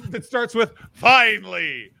that starts with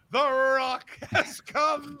 "Finally, The Rock has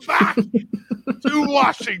come back to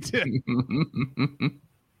Washington."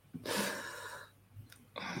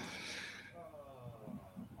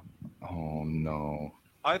 Oh no.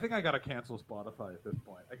 I think I gotta cancel Spotify at this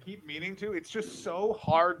point. I keep meaning to. It's just so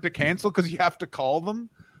hard to cancel because you have to call them.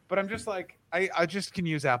 But I'm just like, I just can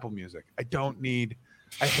use Apple Music.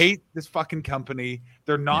 I hate this fucking company.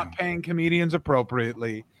 They're not paying comedians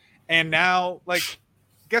appropriately. And now, like,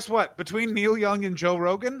 guess what? Between Neil Young and Joe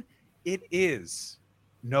Rogan, it is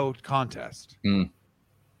no contest.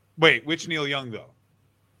 Wait, which Neil Young though?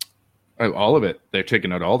 Oh, all of it. They're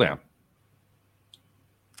taking it all down.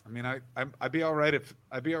 I mean, I'd be all right if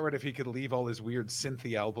he could leave all his weird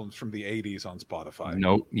synthy albums from the 80s on Spotify.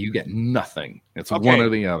 Nope, you get nothing. It's one or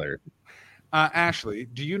the other. Ashley,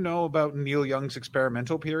 do you know about Neil Young's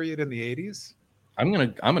experimental period in the 80s? I'm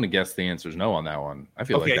gonna guess the answer is no on that one. I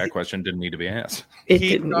feel like that question didn't need to be asked. It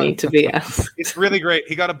didn't need to be asked. It's really great.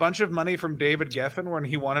 He got a bunch of money from David Geffen when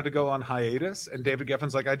he wanted to go on hiatus, and David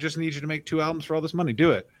Geffen's like, "I just need you to make 2 albums for all this money.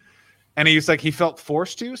 Do it." And he's like, he felt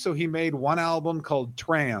forced to, so he made one album called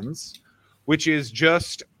Trans, which is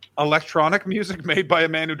just electronic music made by a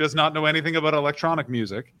man who does not know anything about electronic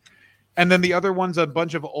music. And then the other one's a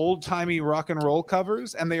bunch of old-timey rock and roll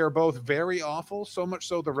covers, and they are both very awful, so much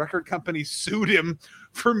so the record company sued him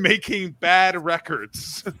for making bad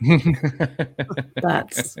records.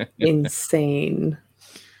 That's insane.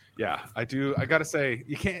 Yeah, I do. I got to say,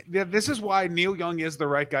 you can't. This is why Neil Young is the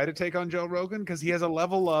right guy to take on Joe Rogan, because he has a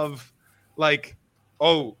level of like,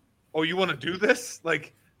 oh, you want to do this?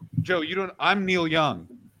 Like, Joe, you don't. I'm Neil Young.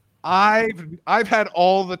 I've had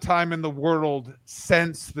all the time in the world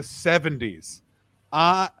since the 70s.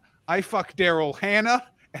 I fucked Daryl Hannah,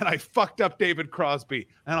 and I fucked up David Crosby,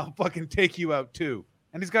 and I'll fucking take you out too.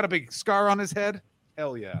 And he's got a big scar on his head.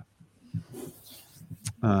 Hell yeah.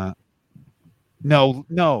 No,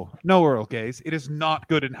 Earl Gaze. It is not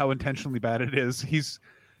good in how intentionally bad it is. It's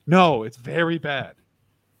very bad.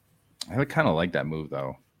 I kind of like that move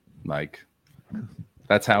though. Like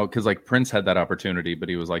that's how, because like Prince had that opportunity, but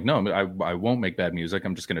he was like, no, I won't make bad music.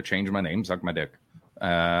 I'm just going to change my name, suck my dick.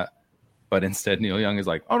 But instead, Neil Young is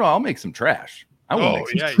like, oh no, I'll make some trash. I will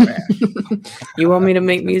make some trash. You want me to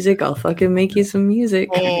make music? I'll fucking make you some music.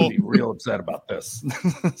 I'll be real upset about this.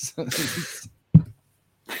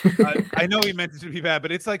 I know he meant it to be bad,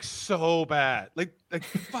 but it's like so bad. Like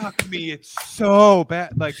fuck me, it's so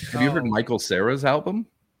bad. Like, have you heard Michael Cera's album?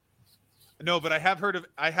 No, but I have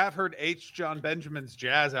heard H. John Benjamin's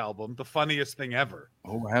jazz album, The Funniest Thing Ever.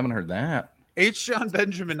 Oh, I haven't heard that. H. John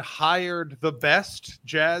Benjamin hired the best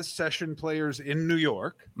jazz session players in New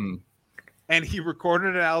York, and he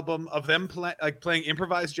recorded an album of them playing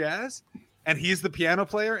improvised jazz, and he's the piano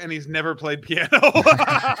player, and he's never played piano.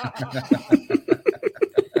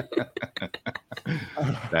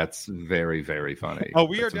 That's very, very funny. Oh,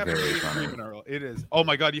 we are That's definitely screaming, Earl. It is. Oh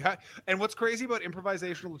my god, and what's crazy about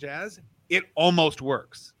improvisational jazz? It almost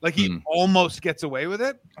works. Like he almost gets away with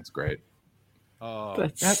it. That's great. Oh,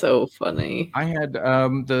 that's so funny. I had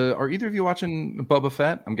are either of you watching Boba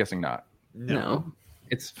Fett? I'm guessing not. No.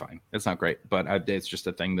 It's fine. It's not great, but it's just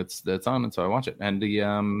a thing that's on, and so I watch it. And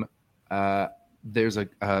the there's a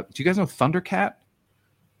do you guys know Thundercat?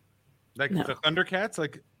 Like the Thundercats?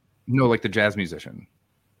 Like no, like the jazz musician.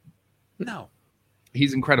 No.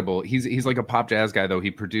 He's incredible. He's like a pop jazz guy though.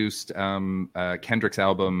 He produced Kendrick's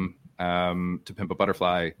album To Pimp a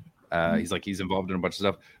Butterfly. He's involved in a bunch of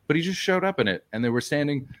stuff, but he just showed up in it, and there's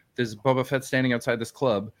Boba Fett standing outside this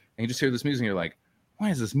club, and you just hear this music, and you're like,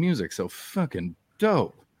 why is this music so fucking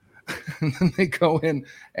dope? And then they go in,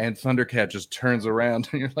 and Thundercat just turns around,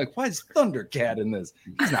 and you're like, why is Thundercat in this?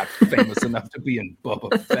 He's not famous enough to be in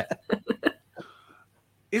Boba Fett.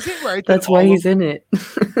 Is it right? That's why he's in it.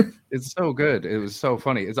 It's so good. It was so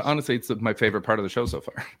funny. It's my favorite part of the show so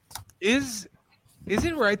far. Is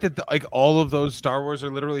it right that all of those Star Wars are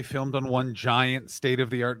literally filmed on one giant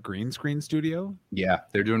state-of-the-art green screen studio? Yeah,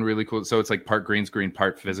 they're doing really cool. So it's like part green screen,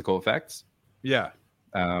 part physical effects. Yeah.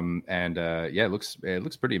 It looks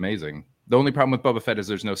pretty amazing. The only problem with Boba Fett is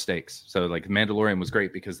there's no stakes. So like Mandalorian was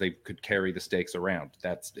great because they could carry the stakes around.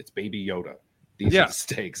 It's Baby Yoda. These are the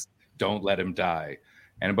stakes. Don't let him die.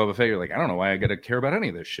 And in Boba Fett, you're like, I don't know why I got to care about any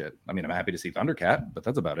of this shit. I mean, I'm happy to see Thundercat, but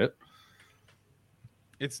that's about it.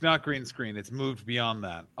 It's not green screen. It's moved beyond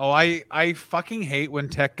that. Oh, I fucking hate when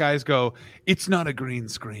tech guys go, it's not a green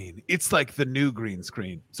screen. It's like the new green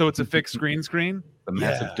screen. So it's a fixed green screen? The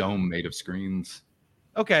massive dome made of screens.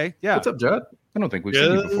 Okay, yeah. What's up, Judd? I don't think we've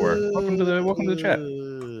seen you before. Welcome to the chat.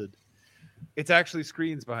 It's actually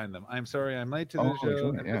screens behind them. I'm sorry, I'm late to the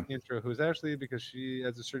show. The intro. Who's Ashley? Because she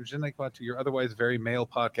has a certain je ne quoi to your otherwise very male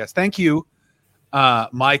podcast. Thank you,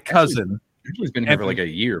 my cousin. Ashley's been here for like a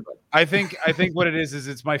year, but I think what it is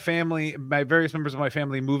it's my family, my various members of my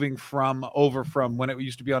family moving over from when it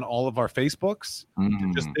used to be on all of our Facebooks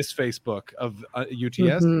to just this Facebook of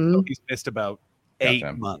UTS. So he's missed about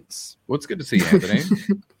 8 months. Well, it's good to see you, Anthony.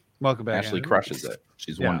 Welcome back. Ashley crushes it.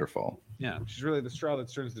 She's wonderful. Yeah, she's really the straw that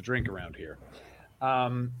stirs the drink around here.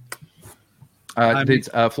 Flowing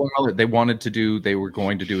Mother, they were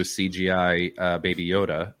going to do a CGI Baby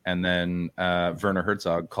Yoda, and then Werner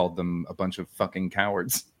Herzog called them a bunch of fucking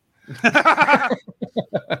cowards.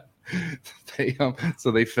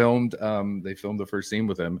 So they filmed the first scene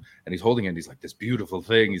with him, and he's holding it, and he's like, this beautiful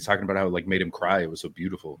thing. He's talking about how it like made him cry. It was so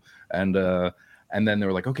beautiful. And then they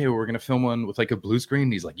were like, okay, well, we're going to film one with like a blue screen.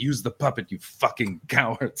 And he's like, use the puppet, you fucking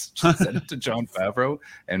cowards. Just sent it to Jon Favreau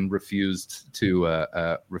and refused to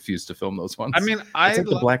film those ones. I mean, it's like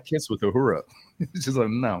the Black Kiss with Uhura. It's just like,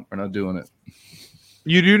 no, we're not doing it.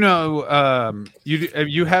 You do know,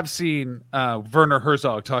 you have seen Werner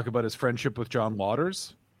Herzog talk about his friendship with John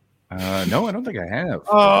Waters? No, I don't think I have.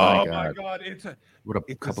 Oh my God. What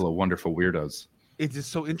a couple of wonderful weirdos. It is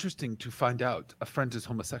so interesting to find out a friend is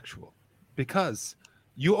homosexual. Because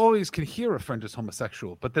you always can hear a friend is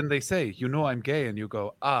homosexual, but then they say, I'm gay, and you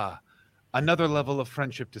go, another level of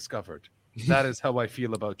friendship discovered. That is how I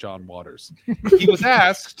feel about John Waters. He was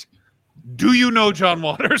asked, do you know John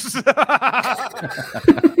Waters? Oh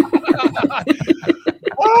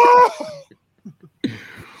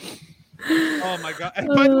my God. And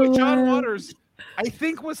by the way, John Waters, I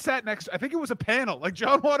think it was a panel. Like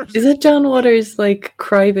John Waters. Is it John Waters, like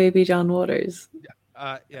crybaby John Waters?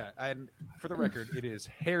 And for the record, it is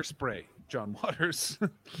Hairspray John Waters.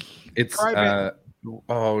 It's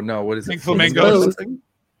Oh no, what is Pink it? Flamingo. Both. Something?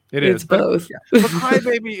 It It's is. But, both. but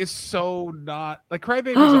Crybaby is so not like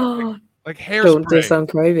Crybaby's like Don't diss Hairspray. on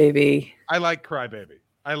Crybaby. I like Crybaby.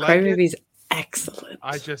 I like it. Crybaby's excellent.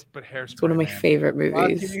 But Hairspray. It's one of my man, favorite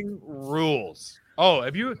movies. fucking rules. Oh,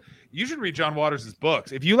 if you should read John Waters'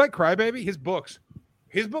 books. If you like Crybaby, his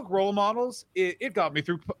book Role Models, it got me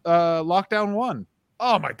through Lockdown 1.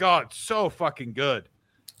 Oh my god, so fucking good.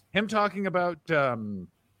 Him talking about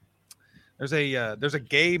there's a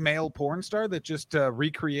gay male porn star that just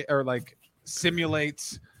recreate or like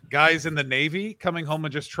simulates guys in the Navy coming home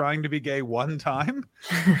and just trying to be gay one time.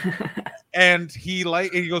 And he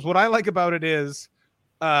goes, what I like about it is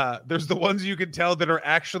there's the ones you can tell that are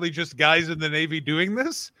actually just guys in the Navy doing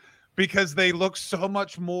this because they look so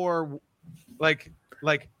much more like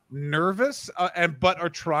nervous but are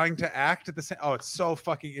trying to act at the same. Oh, it's so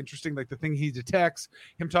fucking interesting. Like the thing he detects,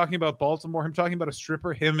 him talking about Baltimore, him talking about a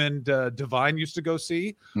stripper him and Divine used to go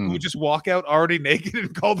see, who would just walk out already naked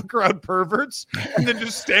and call the crowd perverts and then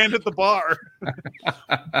just stand at the bar.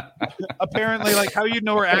 Apparently, like how you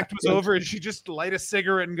know her act was over is she just light a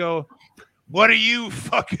cigarette and go, "What are you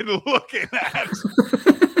fucking looking at?"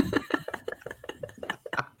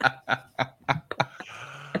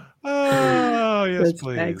 Oh yes, That's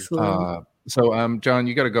please. excellent. So John,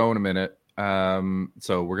 you got to go in a minute.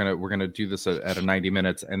 So we're gonna do this at a 90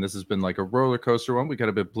 minutes, and this has been like a roller coaster one. We got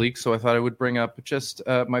a bit bleak, so I thought I would bring up just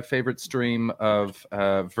my favorite stream of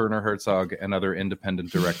Werner Herzog and other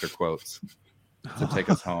independent director quotes to take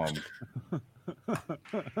us home.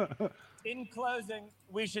 In closing,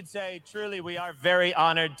 we should say truly we are very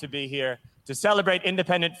honored to be here to celebrate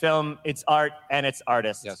independent film, its art, and its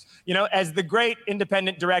artists. Yes. You know, as the great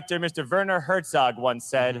independent director, Mr. Werner Herzog once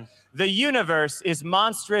said, the universe is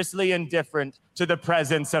monstrously indifferent to the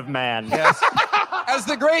presence of man. Yes. As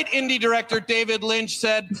the great indie director David Lynch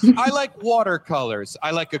said, I like watercolors.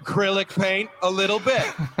 I like acrylic paint a little bit.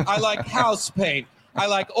 I like house paint. I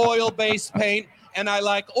like oil-based paint, and I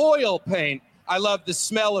like oil paint. I love the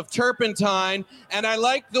smell of turpentine, and I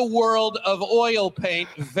like the world of oil paint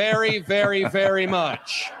very, very, very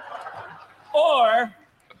much. Or,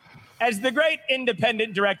 as the great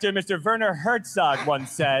independent director, Mr. Werner Herzog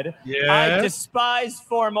once said, Yes? I despise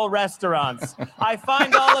formal restaurants. I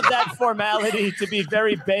find all of that formality to be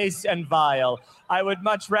very base and vile. I would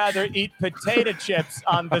much rather eat potato chips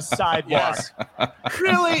on the sidewalk. Yes.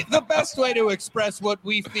 Really, the best way to express what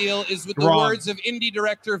we feel is with the Wrong. words of indie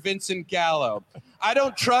director Vincent Gallo. I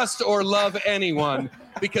don't trust or love anyone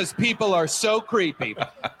because people are so creepy.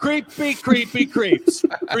 Creepy, creepy creeps.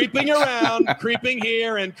 Creeping around, creeping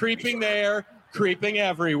here and creeping there, creeping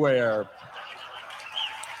everywhere.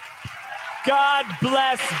 God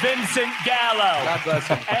bless Vincent Gallo. God bless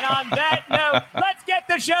him. And on that note, let's get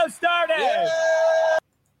the show started.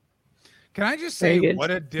 Can I just Very say good. what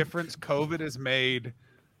a difference COVID has made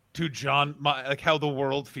to like how the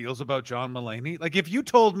world feels about John Mulaney? Like if you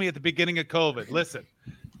told me at the beginning of COVID, listen,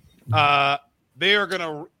 they are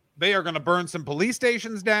gonna burn some police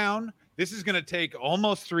stations down. This is gonna take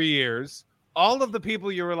almost 3 years. All of the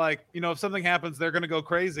people you were like, you know, if something happens, they're gonna go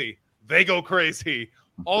crazy. They go crazy.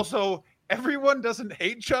 Also, everyone doesn't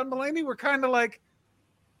hate John Mulaney. We're kind of like,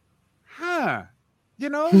 huh, you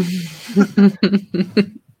know?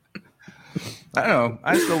 I don't know.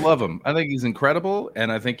 I still love him. I think he's incredible, and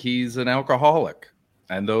I think he's an alcoholic.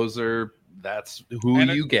 And that's who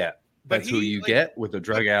And you get. but That's who he, you like- get with a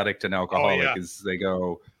drug addict and alcoholic yeah. is they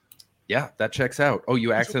go, yeah, that checks out. Oh,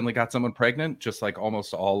 you accidentally got someone pregnant, just like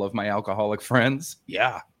almost all of my alcoholic friends.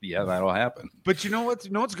 Yeah, that'll happen. But you know what's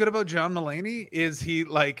good about John Mulaney is he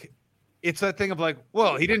like, it's that thing of like,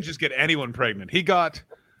 well, he didn't just get anyone pregnant. He got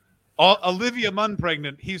Olivia Munn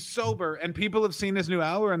pregnant. He's sober, and people have seen his new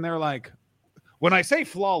hour, and they're like, when I say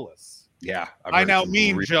flawless, Yeah, I've I heard now it's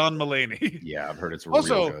mean real- John Mulaney. Yeah, I've heard it's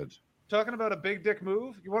Also, real good. Talking about a big dick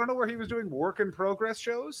move, you want to know where he was doing work in progress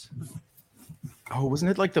shows? Oh,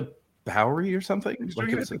 wasn't it like the Bowery or something? He was Like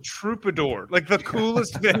doing it it was at the Troubadour, like the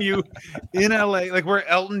coolest venue in LA, like where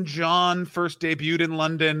Elton John first debuted in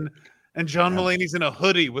London, and John Mulaney's in a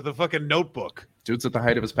hoodie with a fucking notebook. dude's at the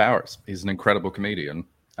height of his powers. He's an incredible comedian.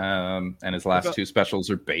 And his last two specials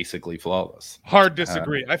are basically flawless. Hard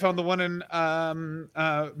disagree. I found the one in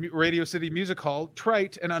Radio City Music Hall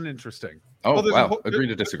trite and uninteresting. Oh, there's wow. Agree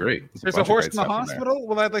to disagree. There's a bunch of horse great in the stuff there. hospital.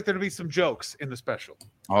 Well, I'd like there to be some jokes in the special.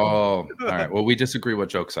 Oh, all right. Well, we disagree what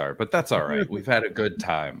jokes are, but that's all right. We've had a good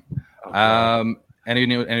time.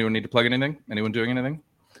 Anyone need to plug anything? Anyone doing anything?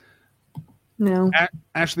 No.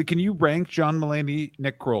 Ashley, can you rank John Mulaney,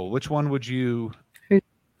 Nick Kroll? Which one would you?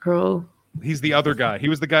 Girl. He's the other guy. He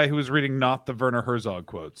was the guy who was reading not the Werner Herzog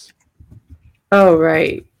quotes. Oh,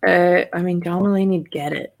 right. I mean, John Mulaney'd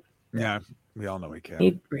get it. Yeah, we all know he can.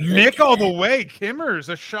 He'd really Nick get all it. the way. Kimmer's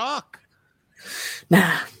a shock.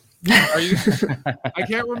 Nah. Are you? I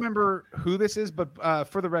can't remember who this is, but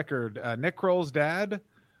for the record, Nick Kroll's dad,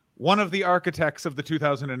 one of the architects of the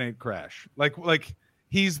 2008 crash. Like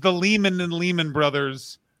he's the Lehman and Lehman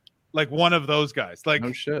Brothers, like one of those guys. Like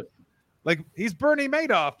No shit. Like he's Bernie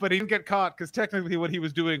Madoff, but he didn't get caught because technically what he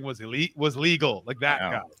was doing was legal. Like that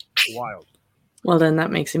Wow. guy. Wild. Well, then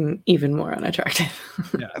that makes him even more unattractive.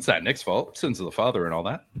 That's not Nick's fault. Sins of the father and all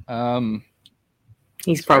that.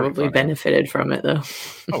 He's very probably funny. benefited from it, though.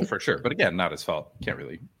 Oh, for sure. But again, not his fault. Can't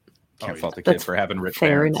Oh, fault the kid That's for having rich Fair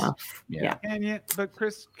parents. enough. Yeah. Can you? But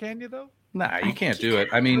Chris, can you though? Nah, you can't do it.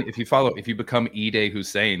 I mean, if you become Ide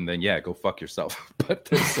Hussein, then yeah, go fuck yourself. But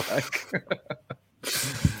there's like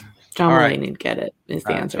John All right. Mulaney'd get it, is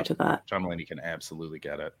the answer to that. John Mulaney can absolutely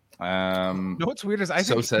get it. No, what's weird is I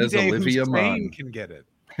So think says Dave Olivia Hussein Munn. can get it.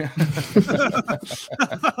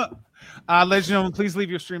 Ladies and gentlemen, please leave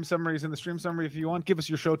your stream summaries in the stream summary if you want. Give us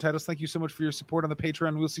your show titles. Thank you so much for your support on the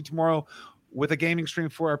Patreon. We'll see you tomorrow with a gaming stream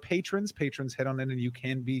for our patrons. Patrons, head on in and you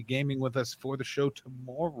can be gaming with us for the show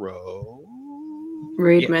tomorrow.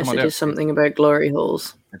 Rude Yeah, come on down. messages something about glory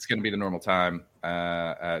holes. It's going to be the normal time.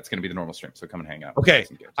 It's going to be the normal stream. So come and hang out. Okay,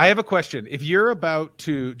 Some games. I have a question. If you're about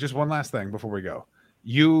to, just one last thing before we go,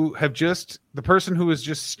 you have just, the person who is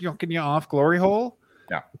just skunking you off glory hole,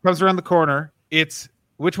 Yeah. comes around the corner. It's,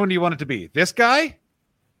 which one do you want it to be? This guy,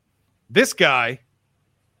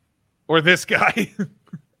 or this guy?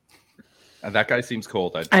 That guy seems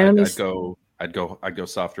cold. I'd go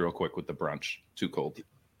softer real quick with the brunch. Too cold.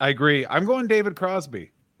 I agree. I'm going David Crosby,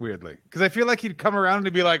 weirdly, because I feel like he'd come around and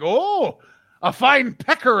he'd be like, "Oh, a fine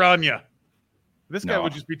pecker on you." This guy No.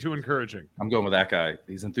 would just be too encouraging. I'm going with that guy.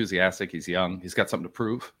 He's enthusiastic. He's young. He's got something to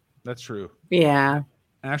prove. That's true. Yeah,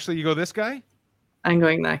 Ashley, you go this guy? I'm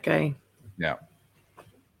going that guy Yeah.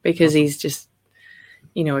 because he's just,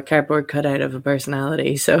 a cardboard cutout of a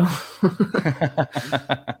personality. So I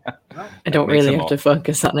don't makes really him have to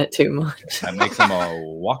focus on it too much. That makes him a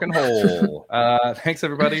walking hole. Thanks,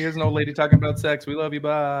 everybody. Here's an old lady talking about sex. We love you.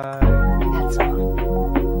 Bye. That's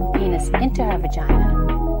all. Penis into her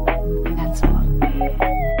vagina. That's all.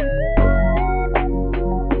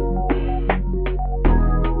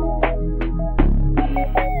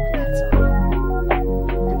 That's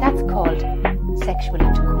all. And that's called sexual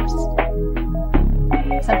intercourse.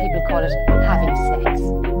 Some people call it having sex.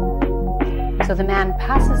 So the man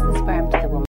passes the sperm to the woman.